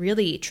 has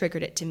really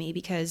triggered it to me,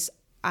 because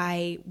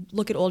I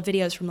look at old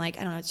videos from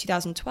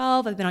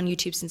 2012. I've been on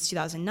YouTube since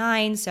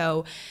 2009.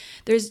 So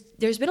there's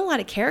been a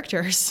lot of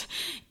characters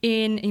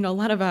in, a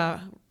lot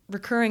of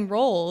recurring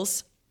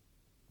roles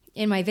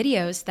in my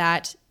videos,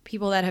 that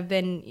people that have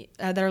been,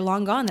 that are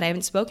long gone, that I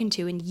haven't spoken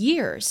to in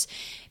years,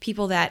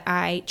 people that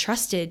I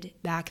trusted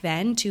back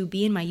then to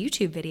be in my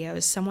YouTube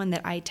videos, someone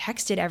that I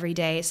texted every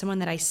day, someone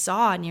that I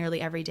saw nearly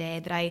every day,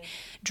 that I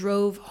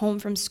drove home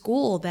from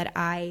school, that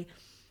I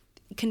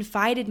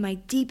confided my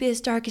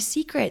deepest, darkest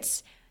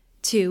secrets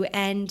to,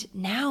 and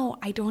now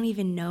I don't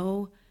even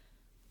know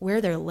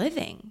where they're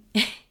living.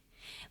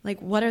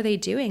 What are they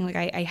doing?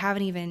 I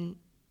haven't even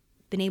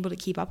been able to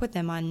keep up with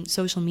them on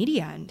social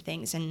media and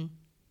things. And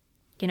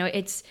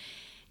it's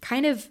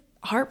kind of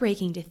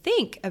heartbreaking to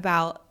think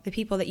about the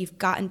people that you've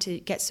gotten to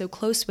get so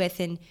close with,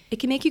 and it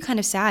can make you kind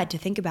of sad to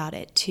think about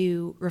it,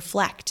 to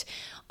reflect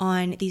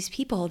on these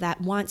people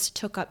that once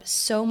took up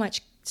so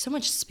much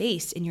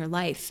space in your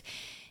life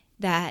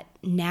that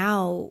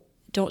now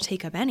don't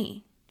take up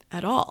any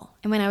at all.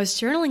 And when I was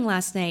journaling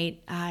last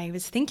night, I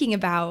was thinking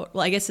about,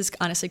 I guess this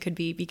honestly could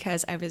be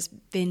because I was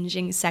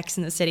binging Sex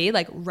and the City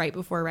right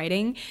before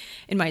writing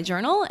in my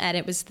journal, and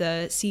it was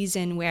the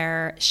season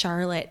where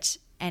Charlotte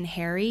and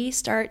Harry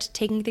start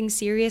taking things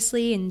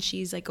seriously, and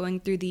she's going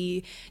through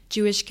the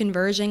Jewish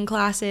conversion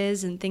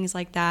classes and things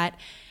like that,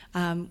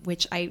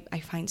 which I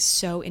find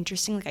so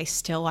interesting. I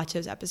still watch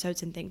those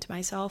episodes and think to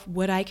myself,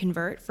 would I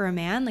convert for a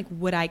man?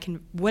 Would I?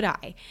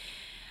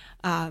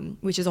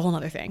 Which is a whole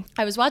other thing.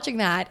 I was watching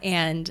that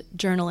and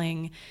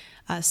journaling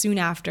soon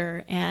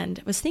after,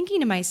 and was thinking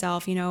to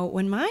myself,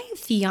 when my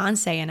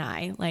fiance and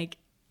I,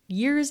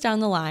 years down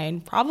the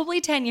line,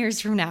 probably 10 years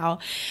from now,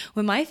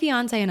 when my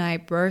fiance and I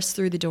burst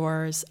through the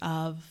doors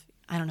of,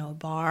 a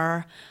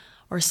bar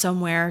or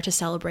somewhere to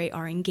celebrate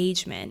our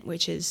engagement,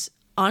 which is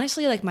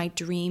honestly my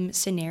dream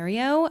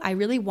scenario. I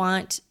really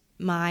want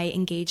my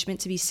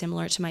engagement to be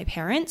similar to my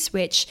parents,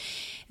 which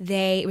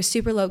it was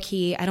super low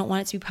key. I don't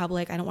want it to be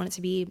public. I don't want it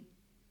to be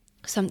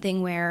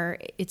something where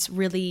it's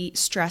really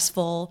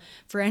stressful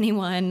for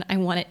anyone. I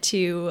want it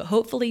to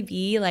hopefully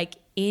be like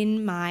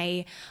in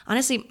my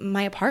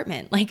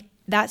apartment. Like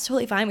that's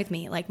totally fine with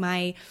me. Like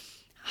my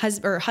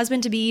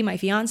husband to be, my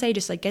fiance,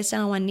 just like gets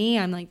down on one knee.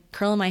 I'm like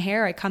curling my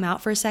hair. I come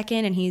out for a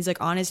second and he's like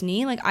on his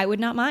knee. Like I would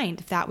not mind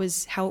if that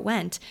was how it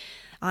went.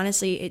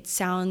 Honestly, it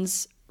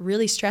sounds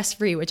really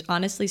stress-free, which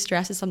honestly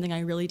stress is something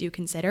I really do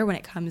consider when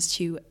it comes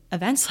to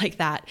events like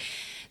that.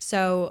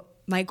 So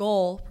my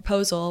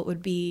proposal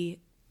would be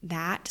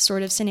that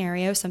sort of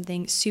scenario,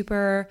 something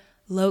super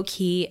low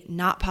key,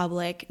 not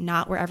public,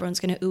 not where everyone's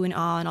going to ooh and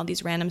ah and all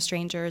these random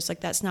strangers. Like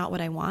that's not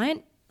what I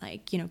want.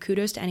 Like,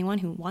 kudos to anyone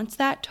who wants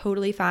that.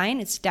 Totally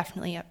fine. It's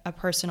definitely a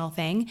personal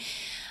thing.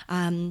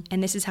 And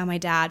this is how my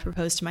dad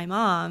proposed to my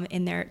mom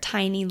in their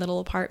tiny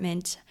little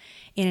apartment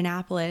in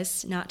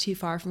Annapolis, not too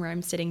far from where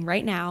I'm sitting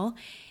right now.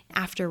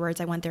 Afterwards,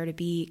 I want there to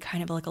be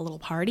kind of like a little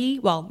party.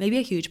 Well, maybe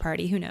a huge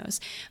party, who knows?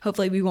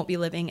 Hopefully we won't be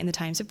living in the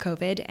times of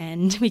COVID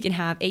and we can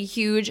have a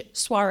huge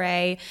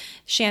soiree,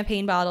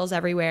 champagne bottles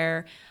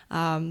everywhere,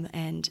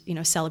 and,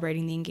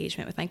 celebrating the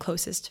engagement with my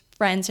closest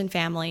friends and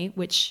family,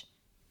 which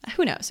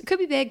who knows? It could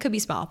be big, could be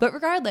small. But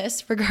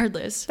regardless,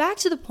 back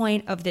to the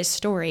point of this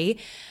story,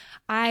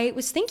 I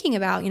was thinking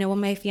about,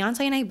 when my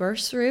fiance and I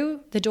burst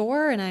through the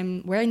door and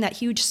I'm wearing that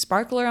huge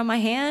sparkler on my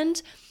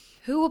hand,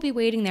 who will be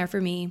waiting there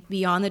for me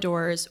beyond the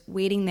doors,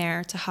 waiting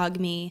there to hug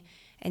me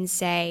and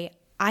say,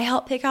 I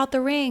helped pick out the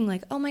ring.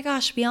 Like, oh my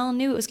gosh, we all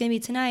knew it was going to be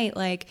tonight.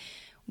 Like,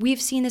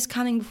 we've seen this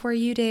coming before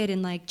you did.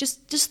 And like,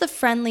 just the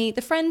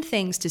friend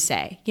things to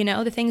say,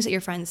 the things that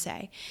your friends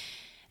say.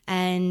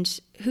 And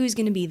who's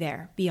going to be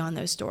there beyond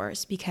those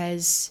doors?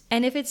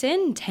 And if it's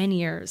in 10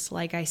 years,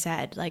 like I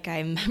said, like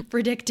I'm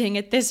predicting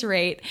at this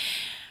rate,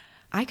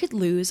 I could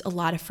lose a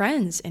lot of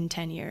friends in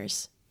 10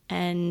 years.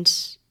 And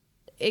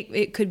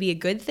it could be a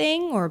good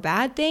thing or a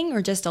bad thing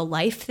or just a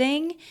life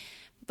thing.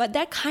 But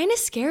that kind of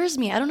scares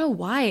me. I don't know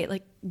why. It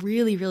like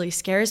really, really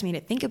scares me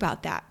to think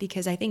about that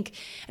because I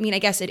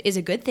guess it is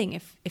a good thing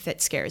if it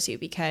scares you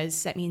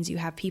because that means you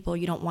have people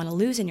you don't want to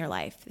lose in your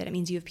life. That it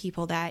means you have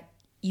people that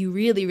you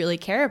really, really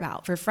care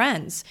about for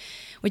friends,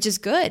 which is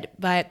good.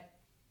 But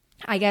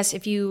I guess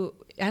if you,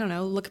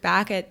 look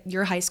back at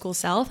your high school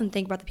self and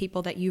think about the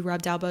people that you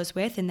rubbed elbows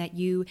with and that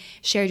you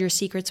shared your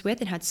secrets with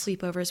and had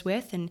sleepovers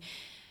with and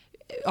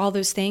all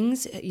those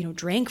things,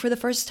 drank for the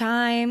first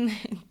time,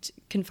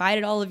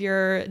 confided all of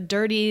your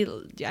dirty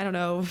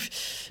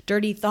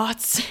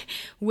thoughts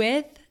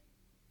with,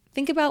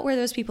 think about where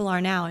those people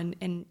are now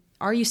and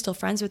are you still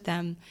friends with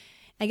them?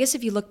 I guess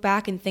if you look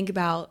back and think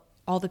about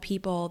all the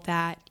people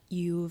that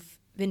you've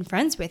been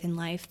friends with in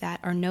life that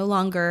are no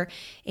longer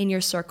in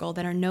your circle,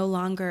 that are no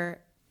longer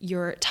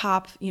your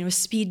top,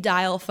 speed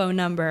dial phone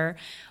number,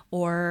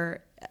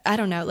 or I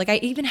don't know, like I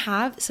even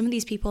have some of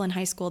these people in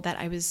high school that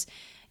I was,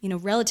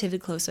 relatively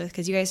close with,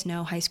 because you guys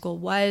know high school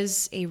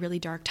was a really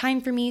dark time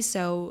for me.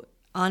 So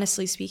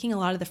honestly speaking, a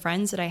lot of the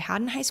friends that I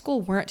had in high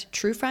school weren't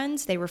true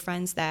friends. They were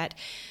friends that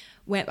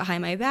went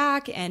behind my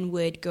back and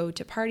would go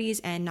to parties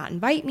and not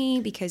invite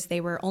me because they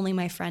were only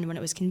my friend when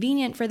it was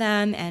convenient for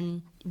them.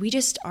 And we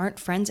just aren't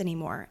friends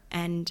anymore.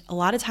 And a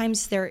lot of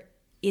times there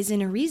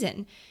isn't a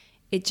reason.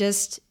 It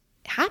just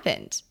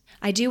happened.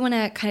 I do want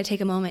to kind of take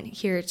a moment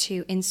here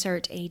to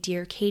insert a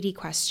Dear Katie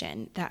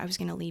question that I was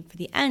going to leave for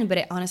the end, but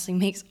it honestly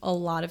makes a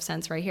lot of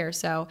sense right here.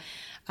 So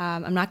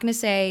I'm not going to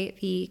say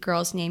the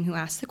girl's name who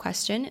asked the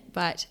question,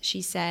 but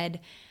she said,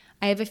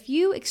 I have a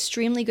few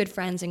extremely good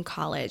friends in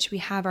college. We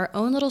have our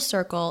own little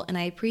circle, and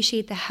I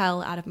appreciate the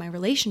hell out of my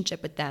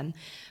relationship with them.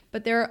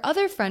 But there are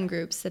other friend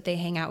groups that they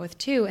hang out with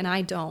too, and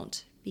I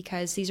don't,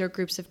 because these are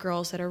groups of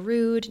girls that are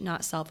rude,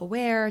 not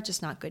self-aware,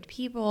 just not good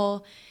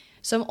people.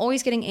 So I'm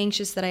always getting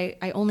anxious that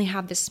I only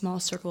have this small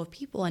circle of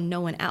people and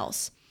no one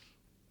else.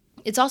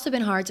 It's also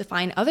been hard to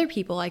find other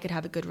people I could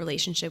have a good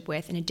relationship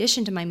with in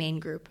addition to my main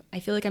group.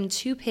 I feel like I'm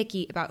too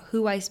picky about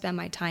who I spend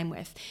my time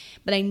with,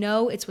 but I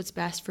know it's what's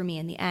best for me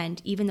in the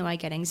end, even though I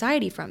get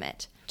anxiety from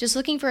it. Just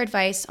looking for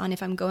advice on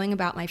if I'm going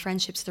about my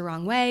friendships the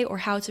wrong way or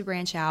how to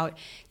branch out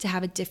to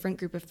have a different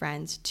group of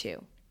friends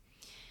too.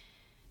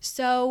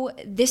 So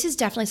this is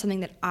definitely something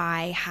that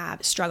I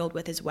have struggled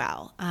with as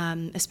well,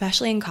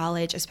 especially in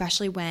college,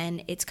 especially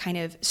when it's kind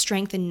of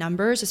strength in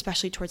numbers,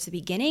 especially towards the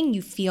beginning.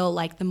 You feel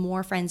like the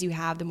more friends you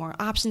have, the more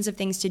options of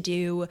things to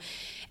do.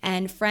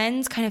 And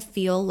friends kind of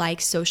feel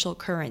like social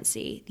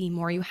currency. The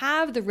more you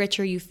have, the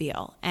richer you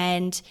feel.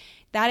 And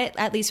that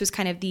at least was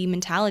kind of the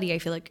mentality, I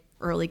feel like,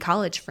 early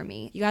college for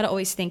me. You got to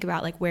always think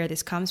about like where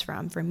this comes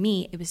from. For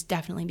me, it was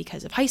definitely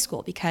because of high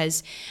school,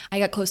 because I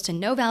got close to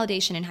no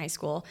validation in high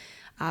school.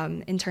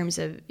 In terms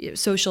of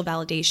social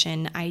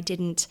validation, I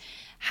didn't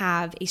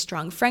have a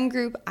strong friend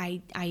group.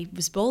 I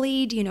was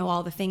bullied,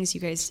 all the things you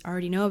guys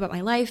already know about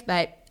my life,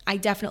 but I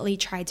definitely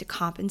tried to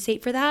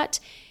compensate for that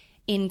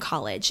in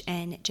college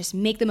and just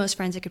make the most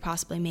friends I could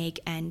possibly make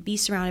and be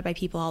surrounded by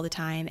people all the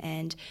time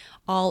and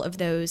all of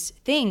those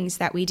things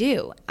that we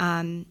do.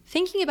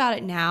 Thinking about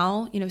it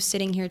now,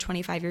 sitting here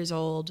 25 years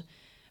old,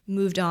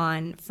 moved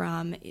on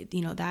from,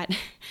 that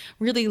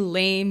really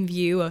lame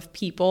view of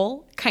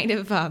people, kind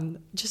of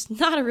just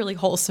not a really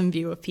wholesome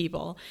view of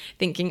people,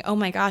 thinking, oh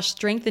my gosh,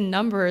 strength in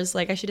numbers,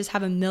 like I should just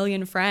have 1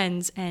 million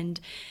friends and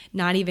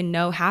not even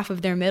know half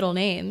of their middle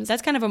names.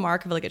 That's kind of a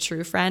mark of like a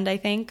true friend, I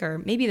think, or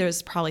maybe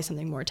there's probably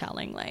something more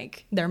telling,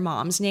 like their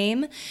mom's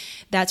name.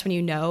 That's when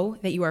you know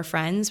that you are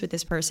friends with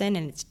this person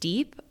and it's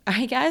deep,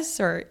 I guess,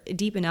 or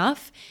deep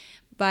enough.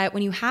 But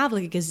when you have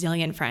like a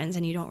gazillion friends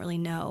and you don't really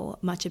know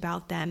much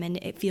about them and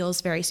it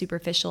feels very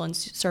superficial and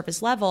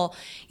surface level,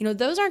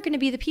 those aren't going to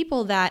be the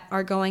people that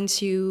are going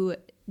to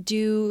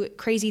do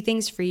crazy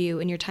things for you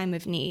in your time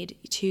of need.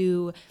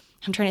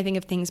 I'm trying to think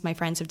of things my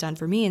friends have done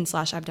for me and /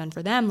 I've done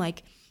for them.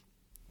 Like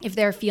if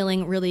they're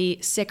feeling really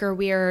sick or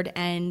weird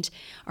and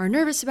are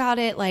nervous about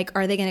it, like,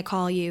 are they going to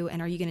call you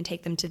and are you going to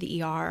take them to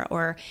the ER?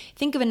 Or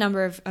think of a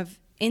number of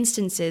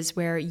instances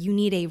where you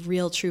need a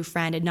real true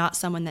friend and not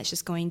someone that's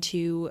just going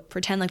to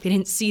pretend like they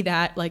didn't see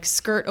that, like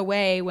skirt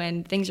away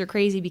when things are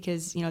crazy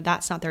because,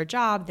 that's not their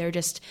job. They're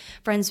just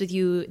friends with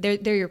you.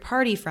 They're your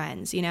party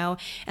friends, And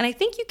I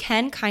think you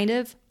can kind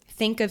of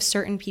think of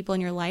certain people in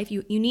your life.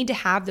 You need to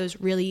have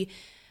those really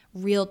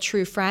real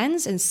true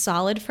friends and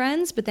solid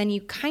friends, but then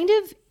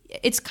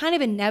it's kind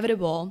of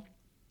inevitable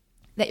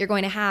that you're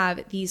going to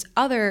have these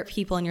other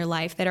people in your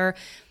life that are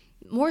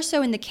more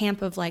so in the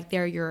camp of like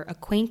they're your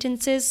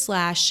acquaintances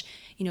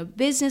 /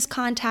 business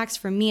contacts.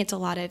 For me, it's a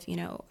lot of,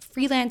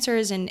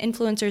 freelancers and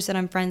influencers that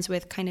I'm friends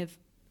with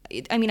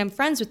I'm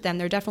friends with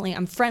them.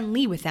 I'm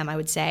friendly with them, I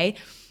would say.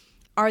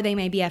 Are they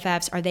my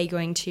BFFs? Are they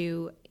going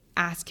to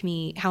ask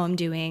me how I'm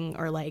doing?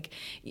 Or like,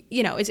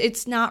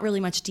 it's not really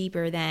much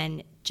deeper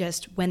than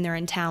just when they're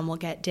in town, we'll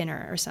get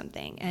dinner or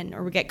something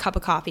or we'll get a cup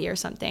of coffee or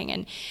something.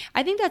 And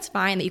I think that's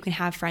fine that you can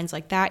have friends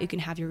like that. You can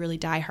have your really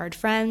diehard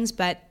friends,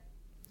 but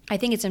I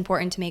think it's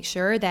important to make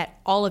sure that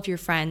all of your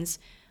friends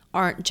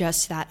aren't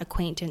just that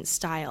acquaintance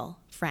style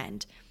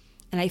friend.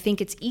 And I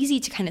think it's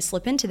easy to kind of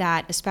slip into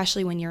that,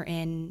 especially when you're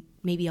in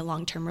maybe a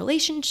long-term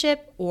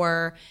relationship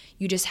or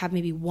you just have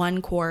maybe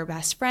one core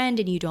best friend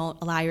and you don't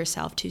allow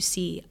yourself to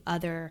see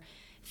other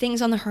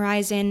things on the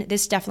horizon.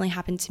 This definitely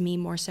happened to me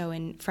more so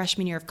in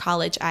freshman year of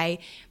college. I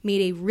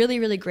made a really,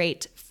 really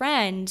great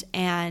friend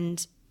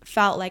and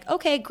felt like,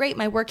 okay, great,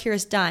 my work here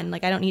is done.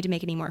 Like, I don't need to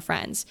make any more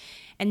friends.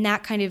 And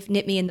that kind of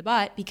nipped me in the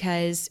butt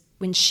because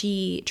when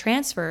she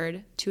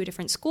transferred to a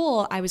different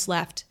school, I was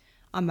left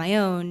on my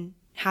own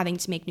having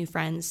to make new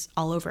friends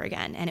all over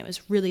again. And it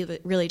was really,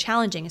 really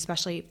challenging,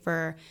 especially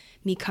for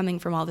me coming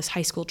from all this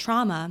high school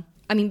trauma.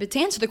 But to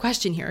answer the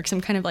question here, because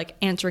I'm kind of like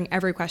answering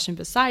every question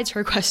besides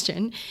her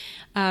question,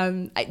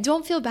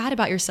 don't feel bad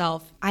about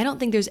yourself. I don't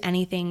think there's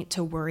anything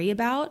to worry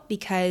about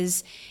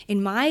because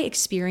in my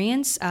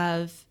experience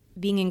of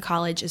being in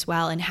college as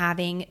well and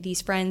having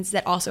these friends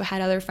that also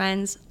had other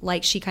friends,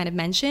 like she kind of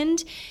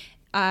mentioned,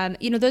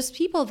 those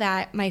people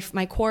that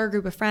my core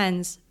group of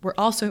friends were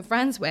also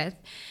friends with,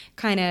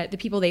 kind of the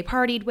people they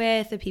partied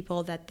with, the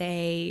people that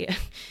they,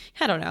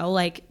 I don't know,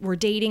 like were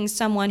dating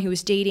someone who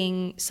was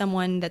dating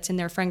someone that's in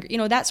their friend,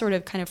 that sort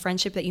of kind of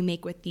friendship that you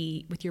make with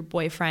your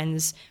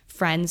boyfriend's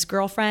friends,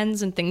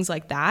 girlfriends, and things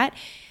like that.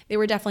 They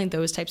were definitely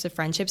those types of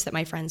friendships that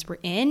my friends were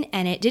in,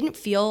 and it didn't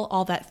feel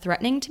all that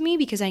threatening to me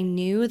because I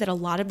knew that a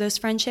lot of those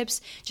friendships,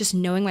 just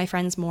knowing my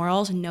friends'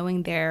 morals and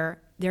knowing their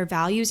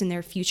values and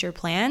their future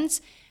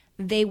plans,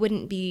 they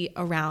wouldn't be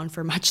around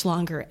for much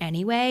longer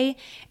anyway.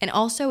 And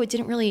also, it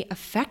didn't really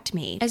affect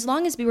me. As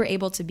long as we were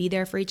able to be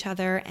there for each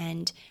other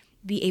and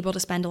be able to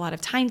spend a lot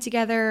of time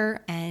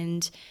together.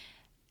 And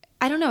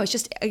I don't know, it's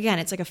just, again,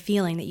 it's like a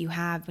feeling that you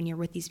have when you're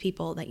with these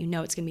people that you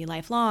know it's going to be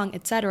lifelong,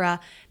 etc.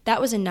 That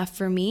was enough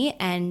for me.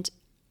 And,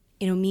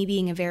 me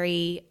being a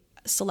very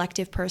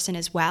selective person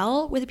as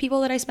well with the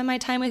people that I spend my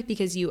time with,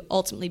 because you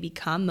ultimately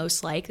become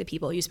most like the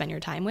people you spend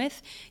your time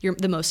with.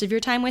 The most of your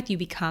time with, you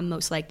become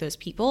most like those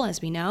people, as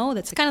we know.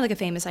 That's kind of like a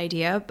famous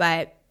idea.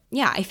 But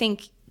yeah, I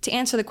think to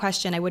answer the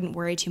question, I wouldn't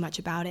worry too much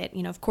about it.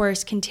 Of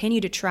course,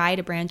 continue to try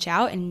to branch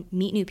out and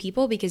meet new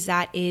people because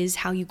that is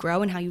how you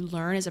grow and how you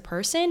learn as a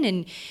person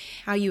and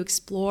how you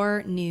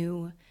explore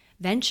new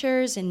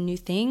ventures and new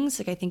things.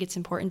 Like, I think it's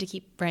important to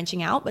keep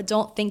branching out, but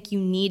don't think you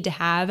need to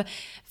have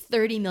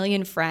 30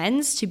 million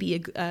friends to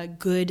be a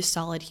good,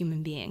 solid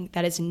human being.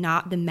 That is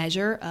not the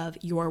measure of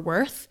your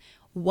worth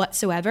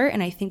whatsoever.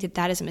 And I think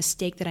that is a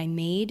mistake that I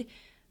made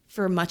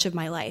for much of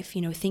my life.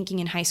 Thinking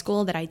in high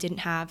school that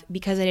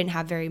because I didn't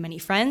have very many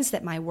friends,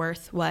 that my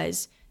worth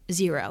was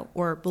 0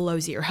 or below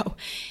 0.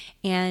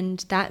 And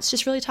that's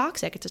just really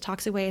toxic. It's a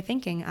toxic way of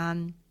thinking.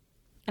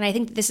 And I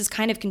think that this has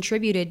kind of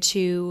contributed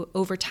to,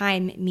 over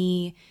time,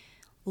 me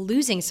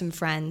losing some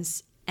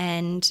friends.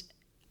 And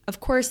of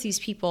course, these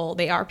people,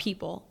 they are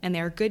people and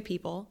they're good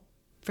people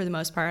for the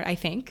most part, I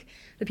think.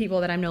 The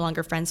people that I'm no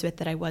longer friends with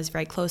that I was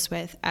very close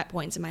with at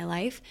points in my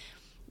life.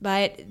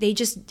 But we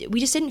just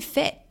didn't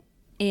fit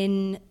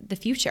in the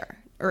future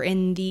or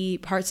in the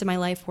parts of my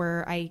life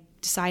where I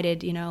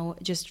decided,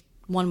 just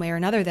one way or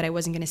another that I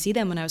wasn't going to see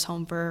them when I was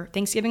home for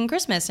Thanksgiving and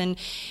Christmas. And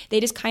they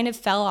just kind of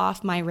fell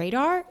off my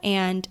radar.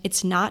 And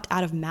it's not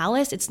out of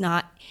malice. It's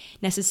not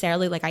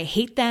necessarily like I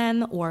hate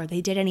them or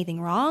they did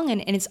anything wrong.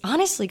 And it's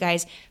honestly,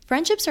 guys,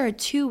 friendships are a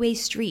two-way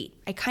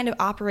street. I kind of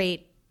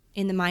operate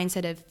in the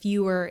mindset of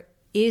fewer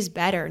is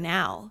better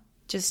now.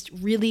 Just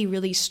really,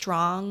 really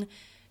strong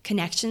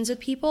connections with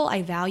people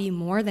I value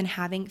more than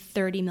having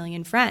 30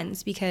 million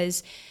friends,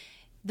 because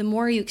the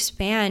more you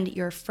expand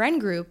your friend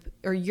group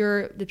or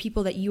the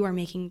people that you are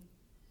making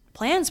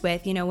plans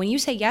with, when you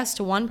say yes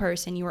to one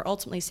person, you are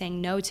ultimately saying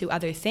no to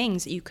other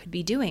things that you could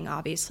be doing,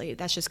 obviously.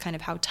 That's just kind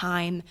of how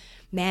time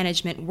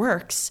management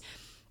works.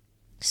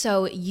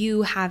 So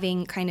you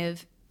having kind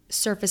of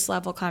surface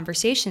level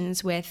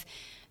conversations with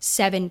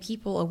 7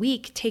 people a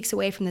week takes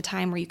away from the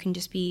time where you can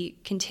just be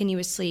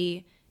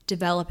continuously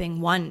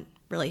developing one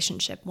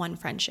relationship, one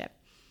friendship.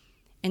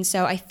 And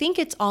so I think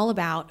it's all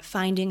about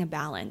finding a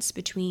balance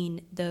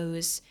between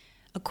those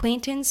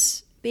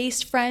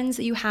acquaintance-based friends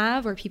that you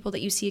have or people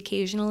that you see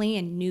occasionally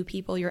and new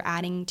people you're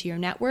adding to your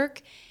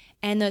network,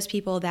 and those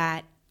people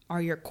that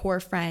are your core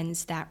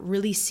friends that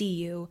really see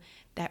you,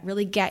 that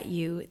really get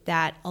you,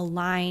 that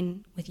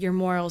align with your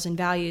morals and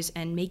values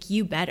and make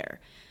you better.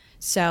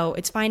 So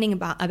it's finding a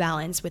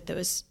balance with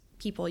those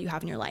people you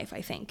have in your life,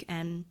 I think.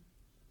 And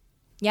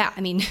yeah,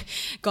 I mean,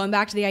 going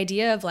back to the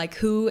idea of like,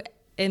 who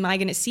am I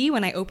going to see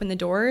when I open the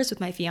doors with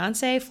my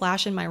fiance,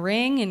 flashing my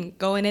ring and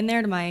going in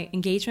there to my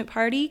engagement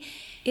party?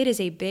 It is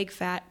a big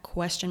fat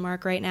question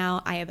mark right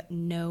now. I have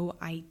no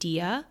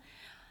idea.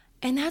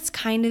 And that's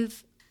kind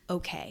of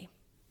okay.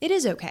 It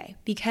is okay,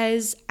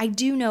 because I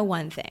do know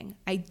one thing.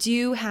 I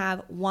do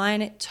have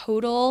one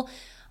total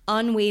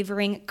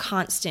unwavering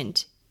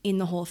constant in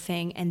the whole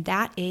thing, and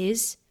that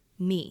is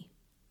me.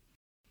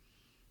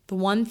 The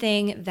one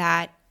thing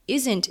that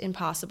isn't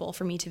impossible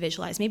for me to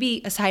visualize,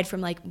 maybe aside from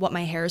like what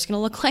my hair is going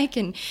to look like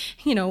and,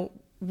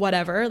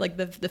 whatever, like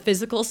the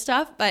physical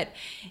stuff, but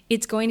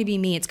it's going to be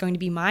me. It's going to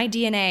be my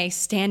DNA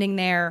standing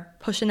there,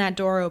 pushing that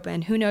door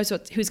open. Who knows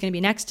who's going to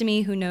be next to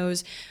me? Who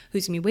knows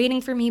who's going to be waiting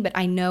for me? But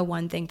I know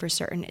one thing for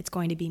certain. It's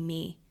going to be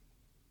me.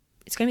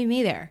 It's going to be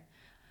me there.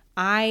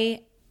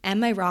 I am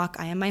my rock.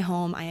 I am my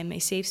home. I am my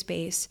safe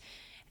space.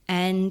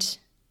 And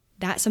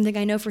that's something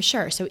I know for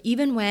sure. So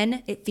even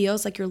when it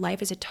feels like your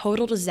life is a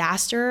total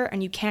disaster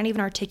and you can't even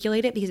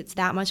articulate it because it's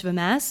that much of a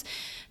mess,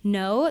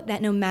 know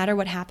that no matter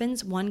what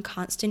happens, one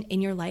constant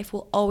in your life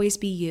will always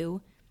be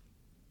you.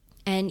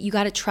 And you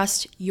got to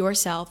trust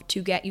yourself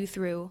to get you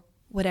through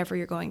whatever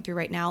you're going through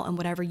right now and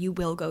whatever you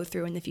will go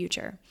through in the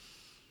future.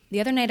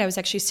 The other night I was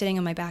actually sitting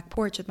on my back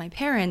porch with my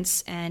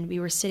parents, and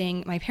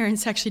my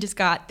parents actually just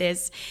got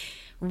this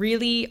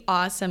really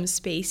awesome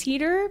space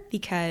heater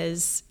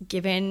because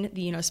given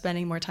the,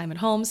 spending more time at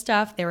home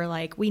stuff, they were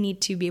like, we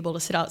need to be able to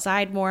sit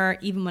outside more,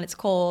 even when it's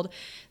cold.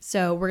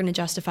 So we're going to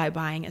justify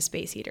buying a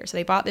space heater. So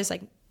they bought this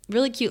like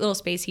really cute little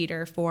space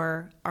heater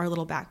for our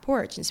little back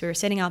porch. And so we were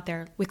sitting out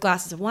there with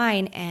glasses of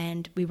wine,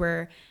 and we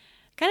were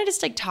kind of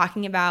just like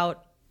talking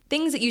about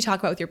things that you talk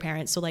about with your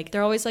parents. So like,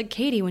 they're always like,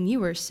 Katie, when you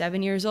were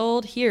 7 years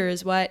old,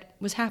 here's what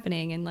was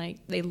happening. And like,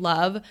 they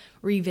love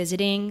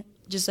revisiting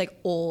just like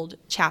old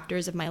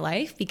chapters of my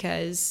life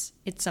because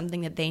it's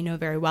something that they know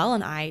very well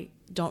and I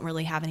don't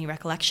really have any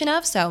recollection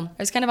of. So I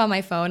was kind of on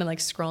my phone and like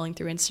scrolling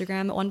through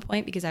Instagram at one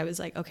point because I was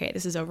like, okay,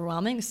 this is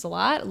overwhelming. This is a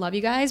lot. I love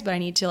you guys, but I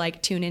need to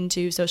like tune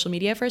into social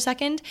media for a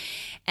second.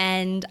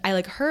 And I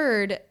like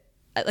heard,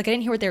 like I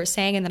didn't hear what they were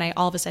saying. And then I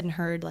all of a sudden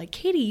heard like,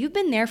 Katie, you've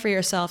been there for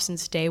yourself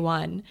since day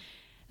one.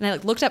 And I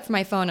like looked up from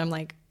my phone. I'm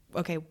like,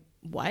 okay,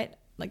 what?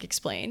 Like,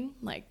 explain,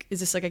 like, is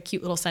this like a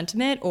cute little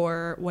sentiment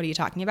or what are you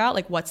talking about?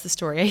 Like, what's the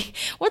story?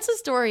 What's the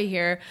story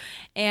here?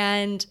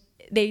 And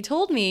they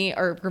told me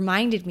or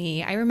reminded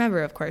me, I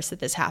remember, of course, that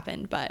this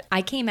happened, but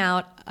I came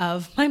out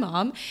of my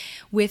mom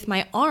with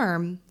my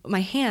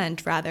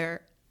hand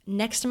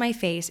next to my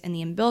face and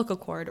the umbilical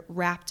cord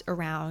wrapped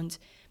around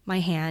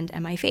my hand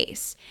and my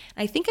face.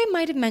 I think I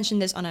might have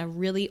mentioned this on a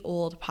really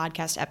old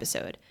podcast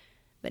episode.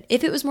 But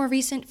if it was more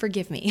recent,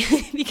 forgive me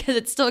because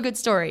it's still a good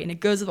story and it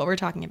goes with what we're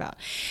talking about.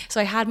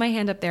 So I had my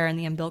hand up there and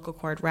the umbilical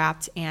cord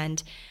wrapped,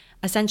 and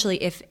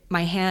essentially if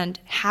my hand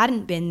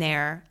hadn't been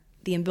there,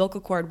 the umbilical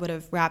cord would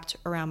have wrapped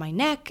around my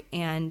neck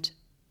and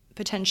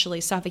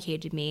potentially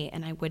suffocated me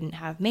and I wouldn't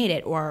have made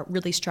it or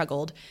really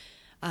struggled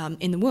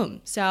in the womb.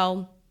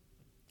 So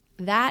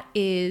that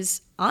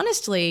is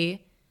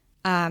honestly,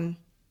 so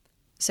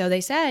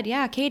they said,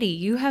 yeah, Katie,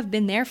 you have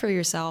been there for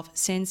yourself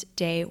since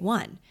day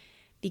one,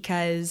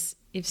 because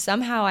if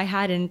somehow I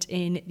hadn't,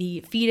 in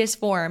the fetus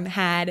form,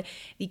 had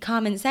the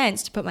common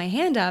sense to put my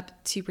hand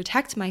up to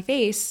protect my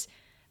face,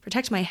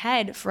 protect my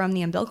head from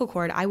the umbilical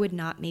cord, I would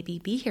not maybe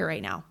be here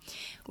right now,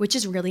 which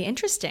is really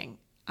interesting.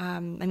 I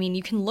mean,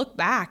 you can look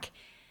back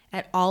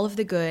at all of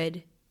the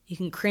good, you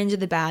can cringe at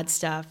the bad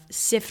stuff,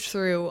 sift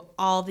through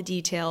all the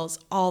details,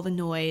 all the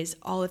noise,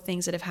 all the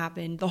things that have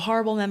happened, the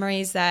horrible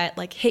memories that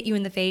like hit you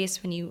in the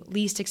face when you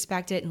least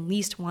expect it and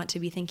least want to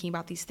be thinking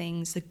about these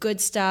things, the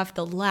good stuff,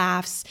 the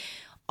laughs,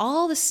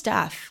 all the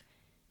stuff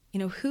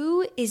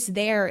Who is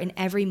there in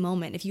every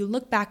moment? If you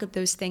look back at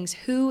those things,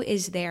 who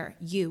is there?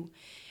 You.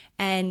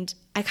 And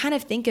I kind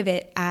of think of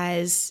it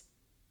as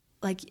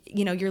like,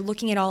 you're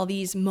looking at all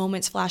these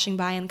moments flashing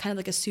by and kind of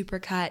like a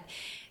supercut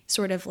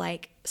sort of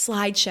like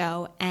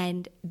slideshow.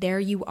 And there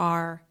you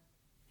are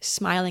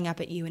smiling up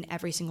at you in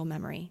every single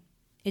memory.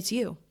 It's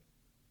you.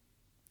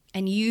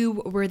 And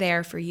you were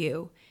there for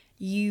you.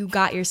 You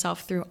got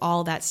yourself through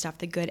all that stuff,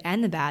 the good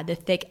and the bad, the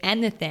thick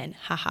and the thin.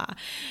 Haha.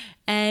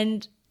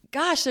 And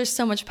gosh, there's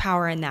so much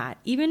power in that.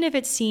 Even if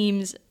it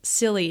seems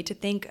silly to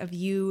think of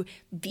you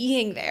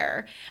being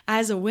there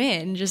as a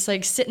win, just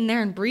like sitting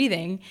there and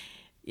breathing,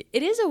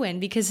 it is a win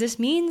because this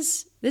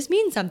means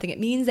something. It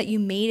means that you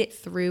made it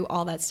through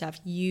all that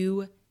stuff.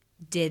 You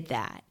did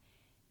that.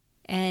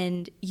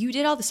 And you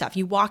did all the stuff.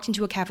 You walked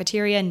into a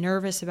cafeteria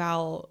nervous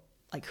about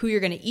like who you're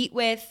going to eat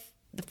with,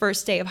 the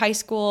first day of high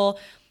school,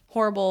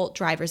 horrible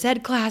driver's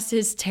ed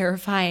classes,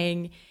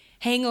 terrifying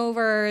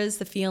hangovers,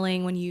 the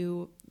feeling when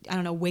you,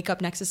 wake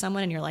up next to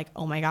someone and you're like,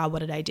 oh my God, what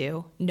did I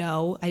do?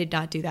 No, I did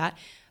not do that.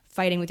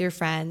 Fighting with your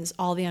friends,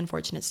 all the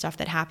unfortunate stuff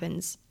that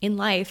happens in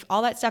life,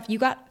 all that stuff, you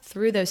got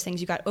through those things.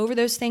 You got over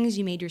those things.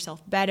 You made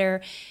yourself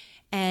better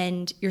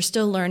and you're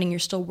still learning, you're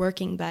still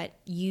working, but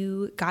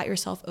you got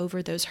yourself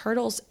over those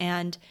hurdles.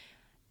 And,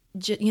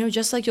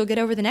 just like you'll get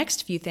over the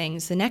next few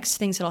things, the next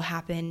things that'll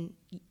happen,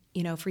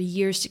 for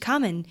years to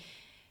come. And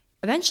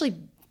eventually,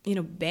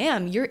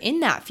 bam, you're in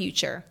that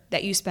future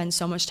that you spend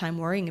so much time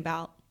worrying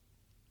about.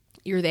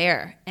 You're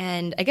there.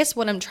 And I guess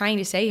what I'm trying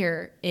to say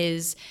here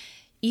is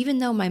even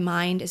though my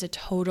mind is a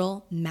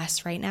total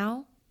mess right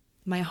now,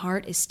 my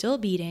heart is still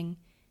beating.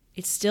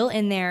 It's still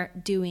in there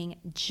doing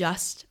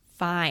just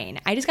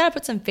fine. I just got to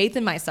put some faith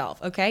in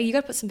myself, okay? You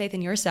got to put some faith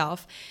in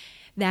yourself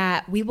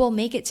that we will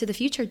make it to the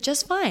future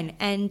just fine.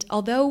 And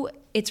although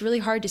it's really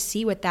hard to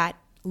see what that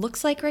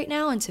looks like right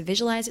now and to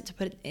visualize it, to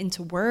put it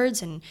into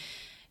words and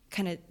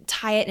kind of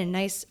tie it in a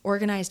nice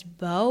organized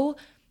bow,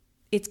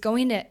 it's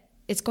going to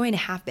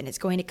happen. It's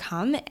going to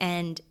come,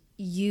 and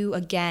you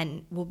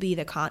again will be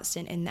the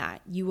constant in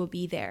that. You will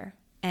be there.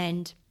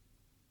 And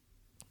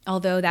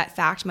although that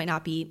fact might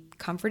not be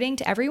comforting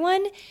to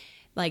everyone,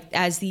 like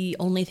as the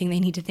only thing they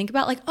need to think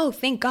about, like, oh,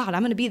 thank God,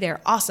 I'm going to be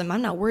there. Awesome.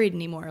 I'm not worried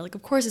anymore. Like,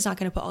 of course, it's not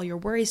going to put all your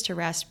worries to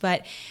rest,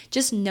 but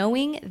just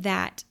knowing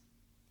that,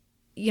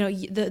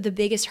 the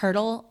biggest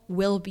hurdle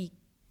will be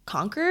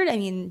conquered. I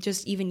mean,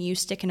 just even you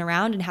sticking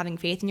around and having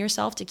faith in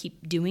yourself to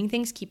keep doing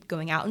things, keep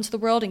going out into the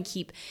world and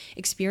keep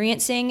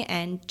experiencing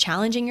and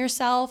challenging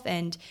yourself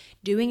and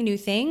doing new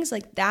things,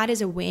 like that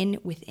is a win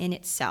within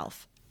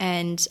itself.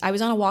 And I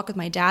was on a walk with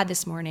my dad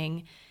this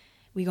morning.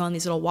 We go on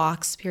these little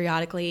walks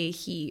periodically.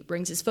 He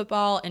brings his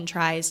football and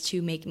tries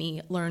to make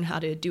me learn how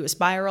to do a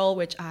spiral,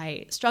 which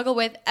I struggle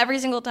with every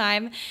single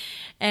time.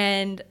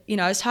 And,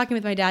 I was talking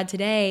with my dad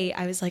today.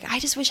 I was like, I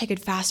just wish I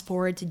could fast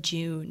forward to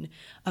June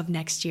of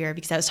next year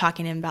because I was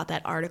talking to him about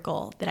that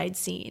article that I'd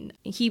seen.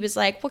 He was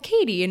like, well,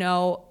 Katie,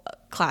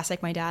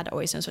 classic, my dad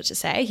always knows what to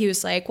say. He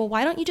was like, well,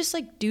 why don't you just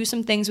like do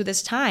some things with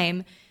this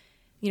time,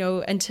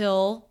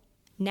 until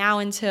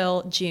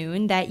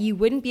June that you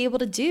wouldn't be able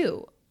to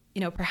do?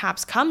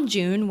 Perhaps come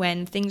June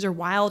when things are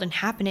wild and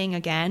happening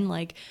again,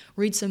 like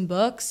read some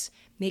books,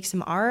 make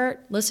some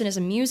art, listen to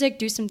some music,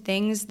 do some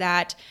things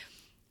that,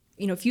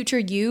 future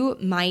you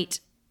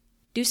might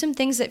do some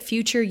things that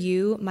future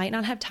you might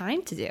not have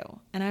time to do.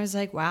 And I was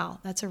like, wow,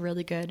 that's a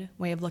really good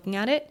way of looking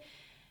at it.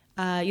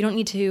 You don't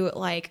need to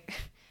like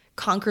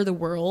conquer the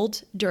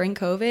world during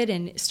COVID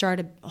and start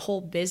a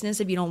whole business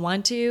if you don't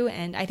want to.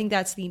 And I think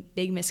that's the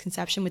big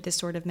misconception with this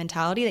sort of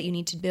mentality that you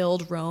need to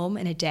build Rome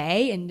in a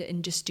day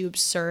and just do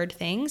absurd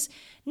things.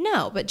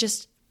 No, but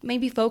just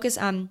maybe focus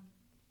on,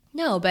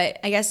 but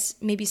I guess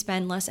maybe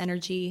spend less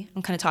energy.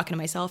 I'm kind of talking to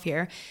myself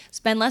here.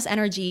 Spend less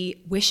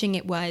energy wishing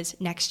it was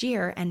next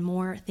year and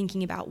more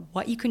thinking about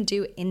what you can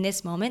do in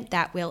this moment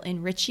that will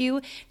enrich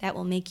you, that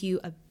will make you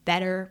a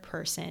better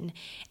person.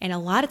 And a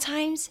lot of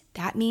times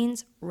that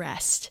means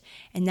rest.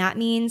 And that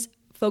means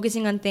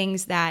focusing on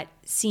things that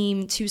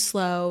seem too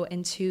slow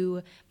and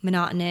too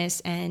monotonous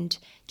and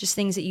just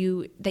things that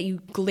you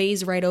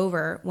glaze right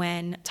over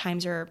when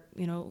times are,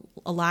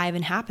 alive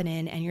and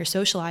happening and you're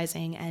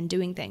socializing and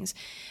doing things.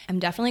 I'm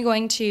definitely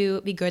going to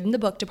be good in the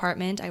book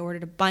department. I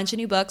ordered a bunch of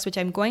new books, which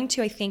I'm going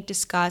to, I think,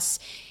 discuss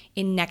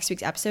in next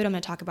week's episode. I'm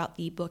going to talk about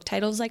the book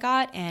titles I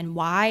got and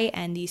why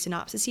and the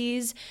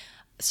synopsises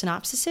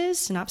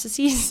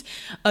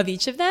of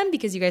each of them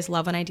because you guys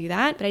love when I do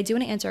that. But I do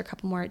want to answer a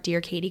couple more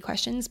Dear Katie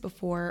questions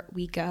before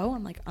we go.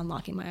 I'm like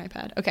unlocking my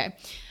iPad. Okay.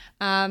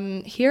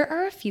 Here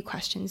are a few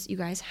questions you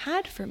guys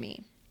had for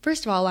me.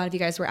 First of all, a lot of you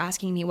guys were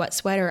asking me what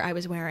sweater I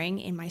was wearing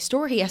in my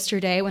story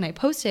yesterday when I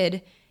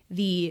posted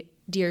the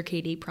Dear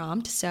Katie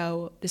prompt.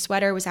 So the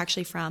sweater was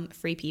actually from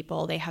Free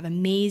People. They have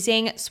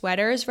amazing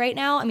sweaters right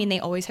now. I mean, they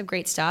always have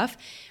great stuff.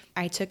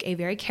 I took a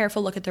very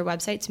careful look at their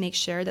website to make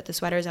sure that the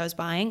sweaters I was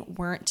buying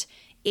weren't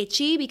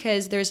itchy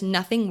because there's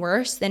nothing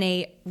worse than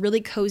a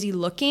really cozy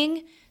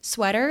looking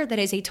sweater that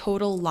is a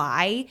total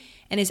lie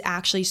and is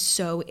actually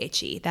so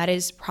itchy. That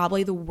is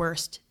probably the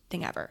worst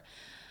thing ever.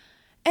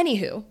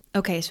 Anywho,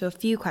 okay, so a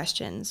few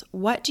questions.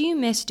 What do you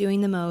miss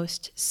doing the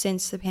most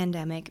since the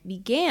pandemic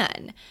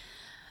began?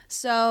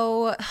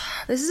 So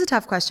this is a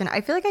tough question.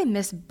 I feel like I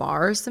miss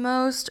bars the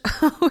most.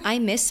 I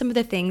miss some of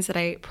the things that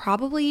I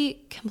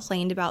probably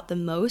complained about the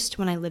most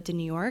when I lived in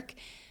New York.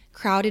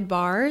 Crowded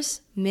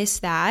bars, miss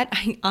that.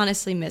 I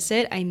honestly miss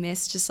it. I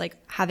miss just like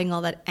having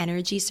all that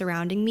energy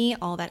surrounding me,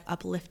 all that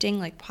uplifting,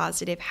 like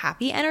positive,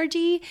 happy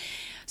energy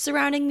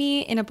surrounding me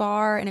in a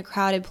bar, in a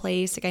crowded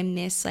place. Like I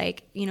miss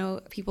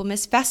people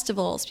miss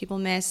festivals, people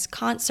miss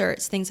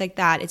concerts, things like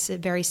that. It's a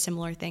very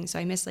similar thing. So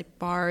I miss like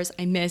bars.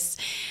 I miss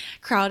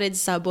crowded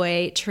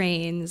subway,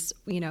 trains,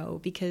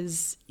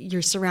 because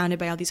you're surrounded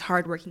by all these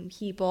hardworking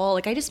people.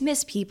 Like I just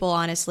miss people,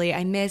 honestly.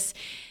 I miss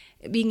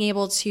being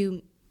able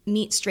to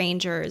meet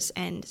strangers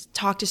and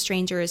talk to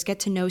strangers,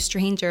 get to know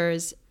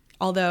strangers.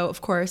 Although,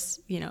 of course,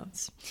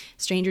 it's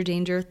stranger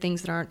danger,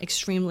 things that aren't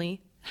extremely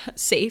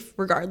safe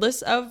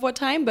regardless of what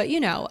time. But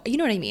you know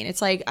what I mean?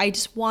 It's like I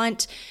just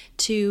want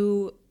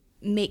to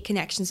make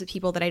connections with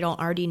people that I don't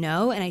already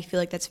know. And I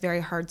feel like that's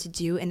very hard to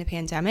do in the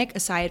pandemic,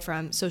 aside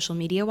from social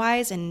media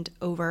wise and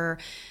over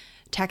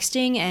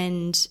texting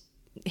and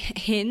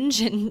Hinge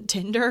and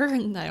Tinder,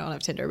 and I don't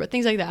have Tinder, but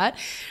things like that.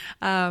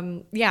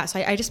 So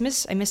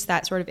I miss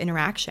that sort of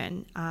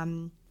interaction.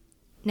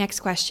 Next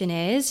question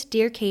is,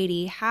 Dear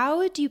Katie,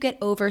 how do you get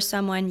over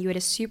someone you had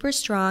a super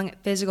strong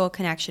physical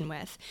connection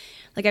with?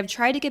 Like I've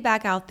tried to get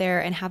back out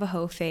there and have a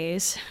hoe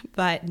phase,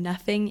 but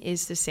nothing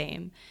is the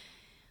same.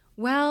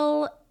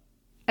 Well,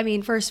 I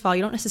mean, first of all,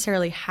 you don't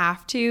necessarily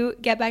have to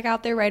get back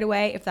out there right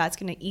away. If that's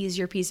going to ease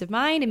your peace of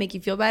mind and make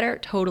you feel better,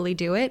 totally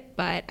do it.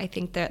 But I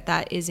think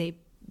that is a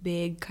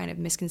big kind of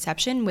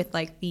misconception with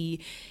like the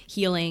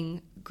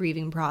healing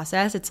grieving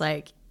process. It's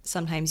like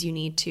sometimes you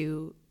need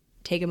to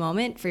take a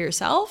moment for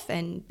yourself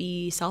and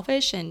be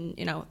selfish and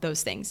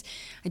those things.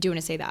 I do want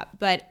to say that,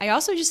 but I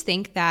also just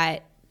think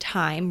that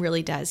time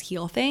really does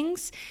heal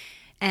things.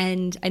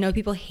 And I know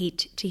people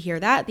hate to hear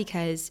that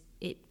because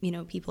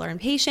people are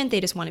impatient.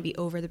 They just want to be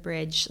over the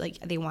bridge. Like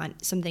they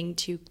want something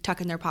to tuck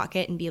in their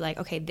pocket and be like,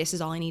 okay, this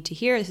is all I need to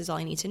hear. This is all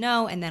I need to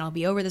know. And then I'll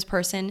be over this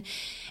person.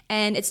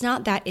 And it's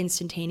not that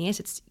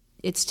instantaneous.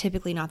 It's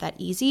typically not that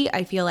easy.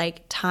 I feel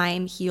like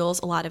time heals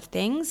a lot of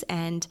things.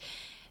 And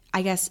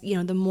I guess,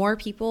 the more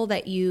people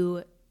that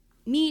you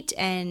meet,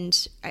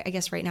 and I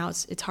guess right now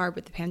it's hard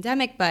with the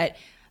pandemic, but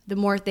the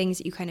more things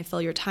that you kind of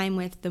fill your time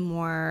with, the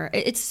more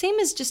it's the same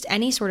as just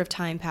any sort of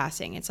time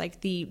passing. It's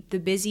like the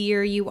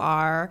busier you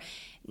are,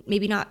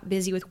 maybe not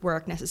busy with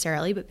work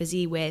necessarily, but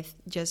busy with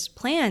just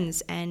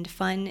plans and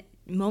fun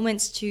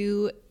moments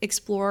to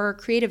explore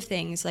creative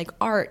things like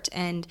art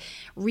and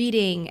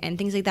reading and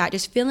things like that.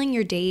 Just filling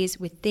your days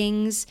with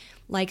things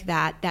like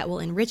that will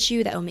enrich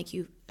you, that will make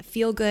you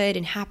feel good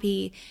and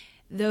happy.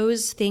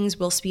 Those things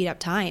will speed up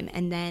time.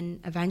 And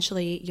then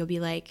eventually you'll be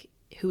like,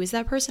 who is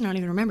that person? I don't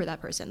even remember that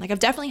person. Like I've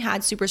definitely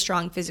had super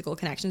strong physical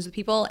connections with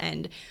people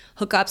and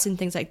hookups and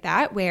things like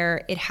that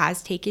where it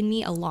has taken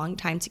me a long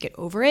time to get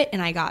over it.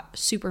 And I got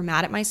super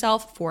mad at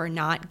myself for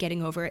not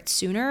getting over it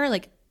sooner,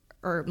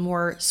 or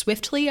more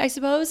swiftly, I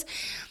suppose.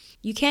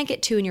 You can't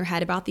get too in your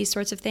head about these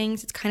sorts of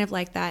things. It's kind of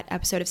like that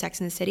episode of Sex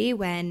and the City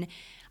when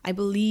I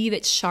believe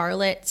it's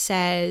Charlotte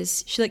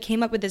says, she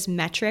came up with this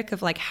metric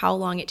of how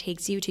long it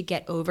takes you to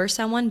get over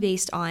someone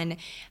based on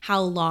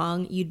how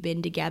long you'd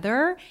been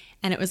together.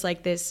 And it was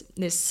like this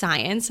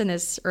science and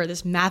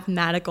this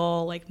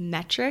mathematical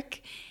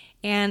metric.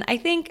 And I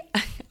think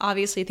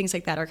obviously things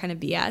like that are kind of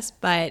BS,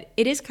 but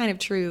it is kind of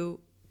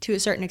true to a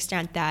certain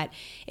extent that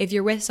if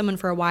you're with someone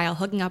for a while,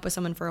 hooking up with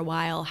someone for a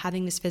while,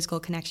 having this physical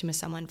connection with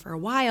someone for a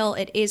while,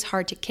 it is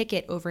hard to kick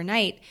it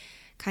overnight,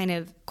 kind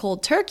of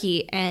cold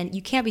turkey. And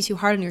you can't be too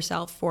hard on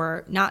yourself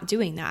for not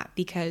doing that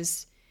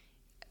because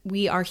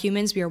we are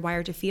humans. We are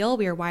wired to feel.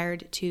 We are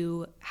wired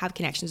to have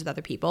connections with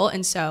other people.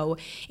 And so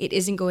it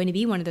isn't going to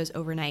be one of those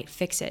overnight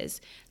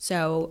fixes.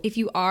 So if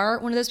you are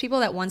one of those people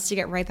that wants to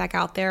get right back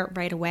out there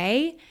right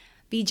away,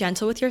 be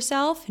gentle with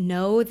yourself.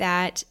 Know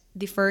that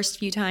the first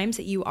few times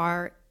that you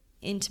are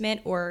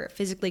intimate or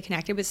physically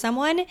connected with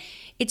someone,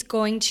 it's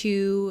going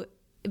to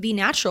be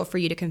natural for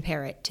you to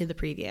compare it to the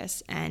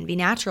previous and be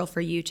natural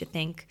for you to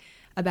think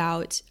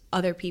about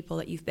other people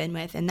that you've been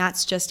with. And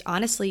that's just,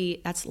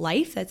 honestly, that's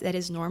life. That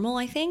is normal,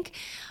 I think.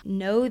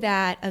 Know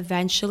that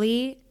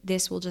eventually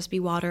this will just be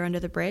water under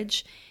the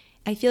bridge.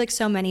 I feel like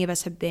so many of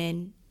us have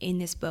been in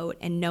this boat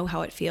and know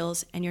how it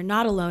feels, and you're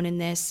not alone in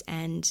this,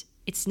 and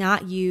it's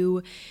not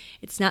you.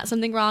 It's not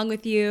something wrong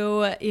with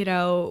you.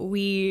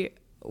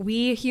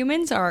 We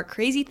humans are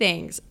crazy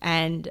things,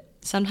 and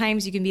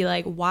sometimes you can be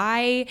like,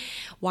 why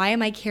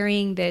am I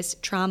carrying this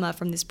trauma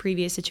from this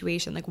previous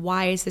situation?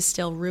 Why is this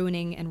still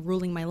ruining and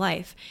ruling my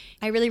life?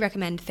 I really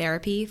recommend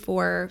therapy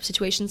for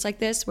situations like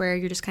this where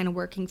you're just kind of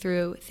working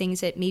through things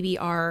that maybe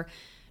are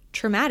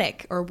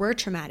traumatic or were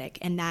traumatic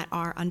and that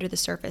are under the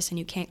surface and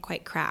you can't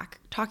quite crack.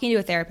 Talking to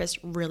a therapist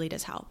really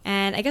does help.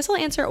 And I guess I'll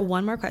answer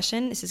one more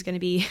question. This is going to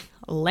be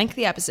a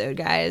lengthy episode,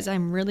 guys.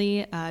 I'm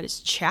really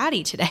just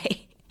chatty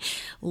today.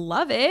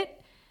 Love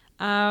it.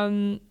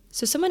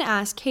 So someone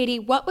asked, Katie,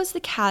 what was the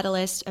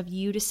catalyst of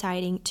you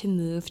deciding to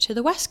move to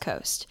the West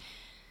Coast?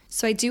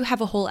 So I do have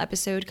a whole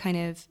episode kind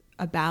of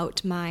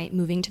about my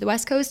moving to the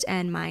West Coast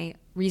and my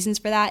reasons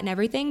for that and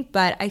everything.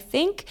 But I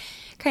think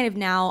kind of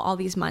now, all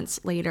these months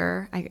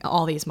later,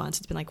 it's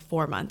been like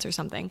 4 months or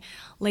something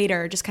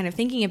later, just kind of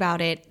thinking about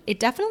it, it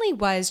definitely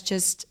was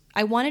just,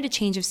 I wanted a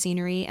change of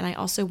scenery, and I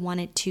also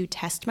wanted to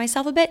test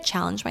myself a bit,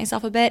 challenge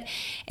myself a bit,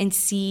 and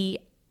see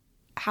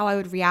how I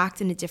would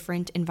react in a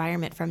different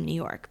environment from New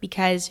York.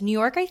 Because New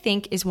York, I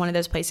think, is one of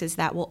those places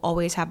that will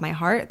always have my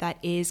heart. That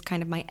is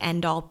kind of my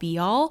end all be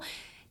all.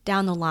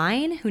 Down the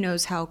line, who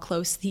knows how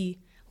close the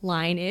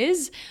line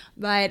is,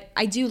 but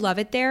I do love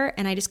it there.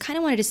 And I just kind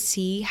of wanted to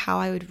see how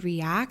I would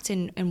react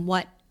and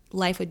what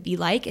life would be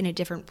like in a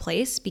different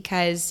place,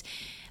 because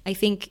I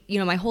think,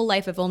 my whole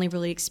life I've only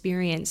really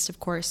experienced, of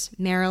course,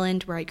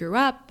 Maryland, where I grew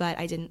up, but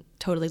I didn't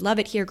totally love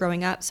it here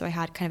growing up. So I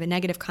had kind of a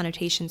negative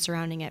connotation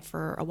surrounding it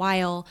for a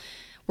while,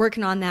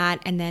 working on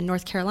that. And then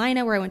North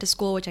Carolina, where I went to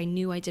school, which I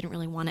knew I didn't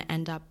really want to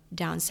end up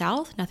down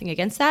south. Nothing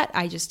against that.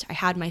 I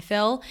had my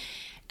fill.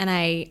 And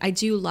I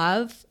do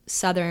love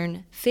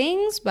Southern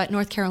things, but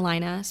North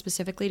Carolina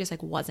specifically just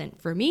like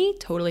wasn't for me.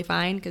 Totally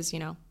fine, because,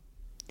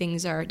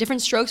 things are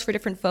different strokes for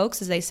different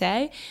folks, as they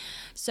say.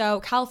 So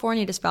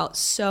California just felt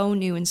so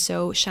new and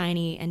so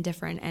shiny and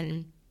different.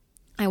 And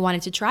I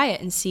wanted to try it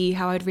and see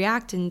how I'd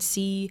react and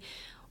see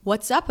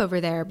what's up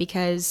over there,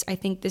 because I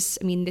think this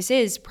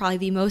is probably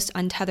the most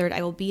untethered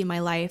I will be in my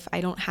life. I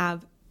don't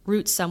have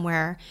roots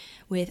somewhere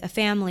with a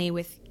family,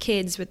 with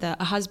kids, with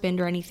a husband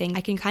or anything.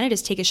 I can kind of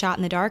just take a shot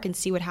in the dark and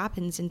see what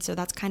happens. And so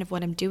that's kind of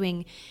what I'm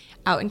doing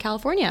out in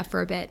California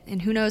for a bit.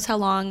 And who knows how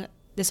long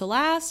this will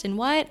last and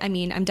what.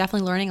 I'm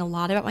definitely learning a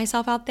lot about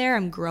myself out there.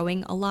 I'm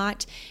growing a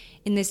lot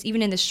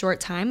even in this short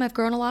time. I've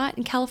grown a lot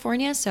in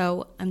California.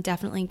 So I'm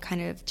definitely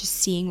kind of just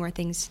seeing where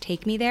things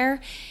take me there.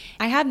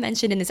 I have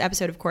mentioned in this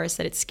episode, of course,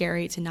 that it's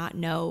scary to not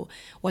know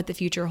what the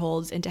future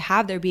holds and to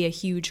have there be a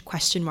huge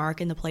question mark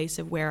in the place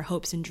of where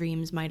hopes and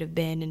dreams might have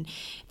been and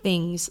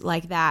things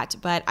like that.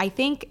 But I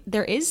think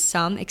there is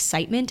some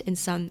excitement and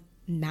some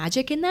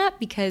magic in that,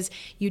 because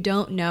you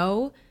don't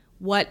know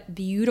what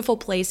beautiful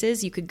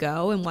places you could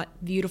go and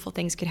what beautiful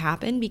things could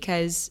happen,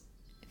 because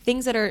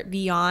things that are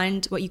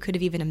beyond what you could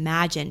have even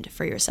imagined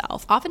for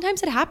yourself.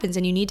 Oftentimes it happens,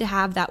 and you need to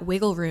have that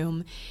wiggle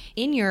room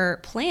in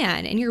your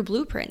plan, in your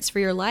blueprints for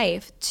your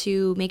life,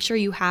 to make sure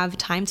you have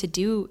time to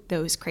do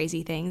those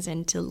crazy things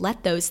and to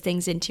let those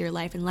things into your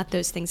life and let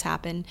those things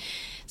happen.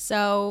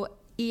 So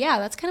yeah,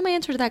 that's kind of my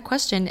answer to that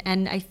question.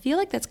 And I feel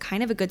like that's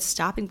kind of a good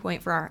stopping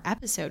point for our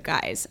episode,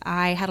 guys.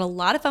 I had a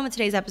lot of fun with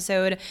today's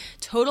episode.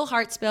 Total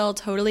heart spill,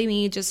 totally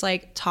me just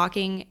like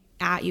talking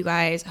at you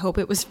guys. Hope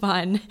it was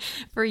fun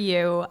for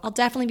you. I'll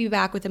definitely be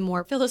back with a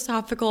more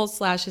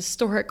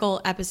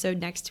philosophical/historical episode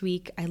next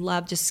week. I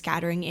love just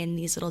scattering in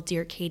these little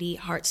Dear Katie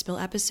heart spill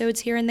episodes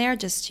here and there,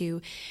 just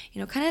to,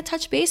 kind of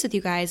touch base with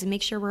you guys and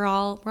make sure we're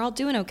all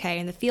doing okay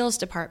in the feels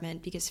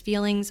department, because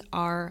feelings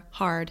are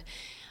hard.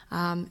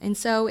 And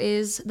so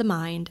is the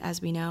mind,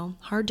 as we know.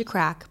 Hard to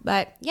crack.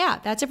 But yeah,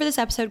 that's it for this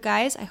episode,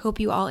 guys. I hope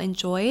you all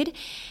enjoyed.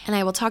 And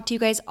I will talk to you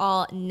guys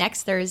all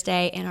next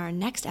Thursday in our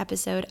next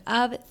episode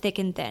of Thick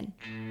and Thin.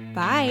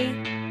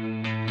 Bye.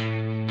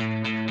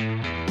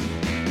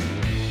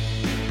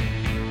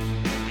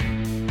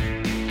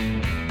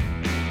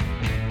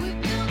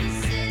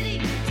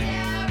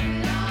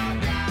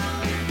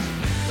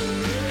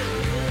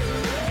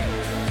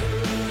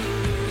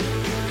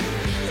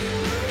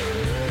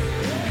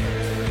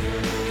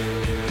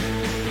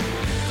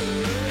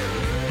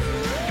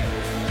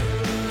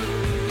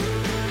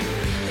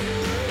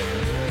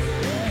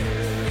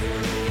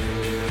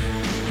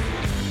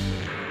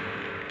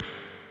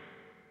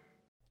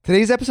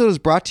 Today's episode is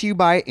brought to you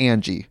by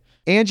Angie.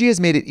 Angie has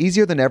made it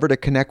easier than ever to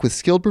connect with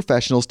skilled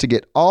professionals to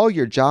get all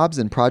your jobs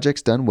and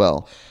projects done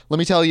well. Let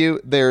me tell you,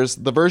 there's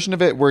the version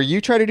of it where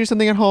you try to do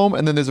something at home,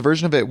 and then there's a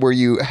version of it where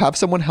you have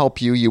someone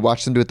help you, you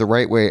watch them do it the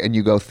right way, and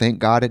you go, thank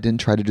God I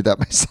didn't try to do that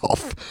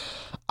myself.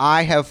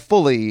 I have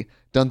fully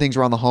done things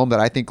around the home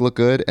that I think look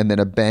good, and then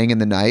a bang in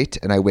the night,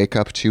 and I wake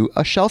up to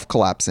a shelf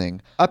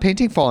collapsing, a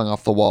painting falling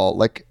off the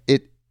wall.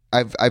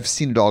 I've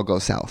seen it all go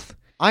south.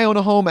 I own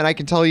a home, and I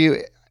can tell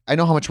you, I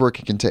know how much work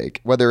it can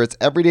take. Whether it's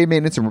everyday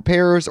maintenance and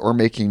repairs or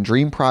making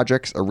dream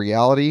projects a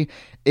reality,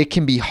 it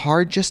can be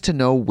hard just to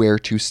know where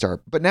to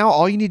start. But now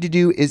all you need to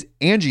do is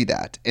Angie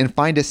that and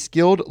find a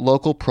skilled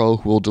local pro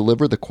who will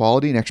deliver the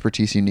quality and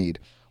expertise you need.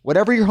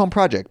 Whatever your home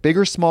project, big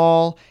or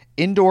small,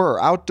 indoor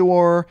or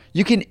outdoor,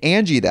 you can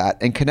Angie that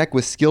and connect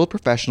with skilled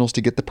professionals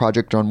to get the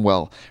project done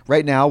well.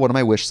 Right now, one of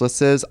my wish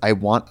lists is I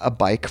want a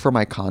bike for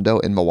my condo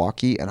in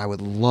Milwaukee, and I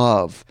would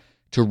love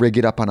to rig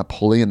it up on a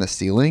pulley in the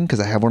ceiling,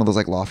 because I have one of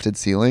those lofted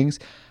ceilings,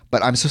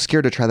 but I'm so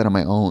scared to try that on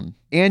my own.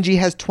 Angie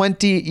has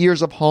 20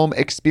 years of home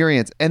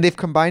experience, and they've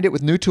combined it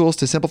with new tools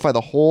to simplify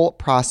the whole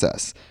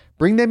process.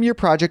 Bring them your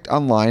project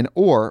online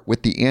or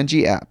with the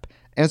Angie app.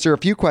 Answer a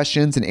few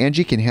questions and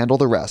Angie can handle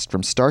the rest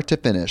from start to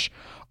finish,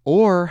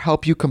 or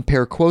help you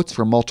compare quotes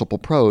from multiple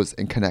pros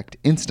and connect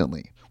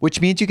instantly. which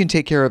means you can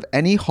take care of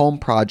any home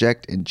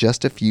project in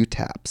just a few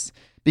taps.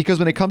 Because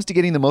when it comes to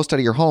getting the most out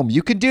of your home,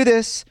 you can do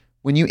this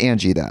when you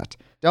Angie that.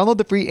 Download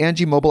the free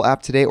Angie mobile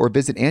app today or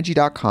visit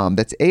Angie.com.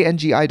 That's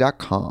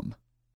ANGI.com.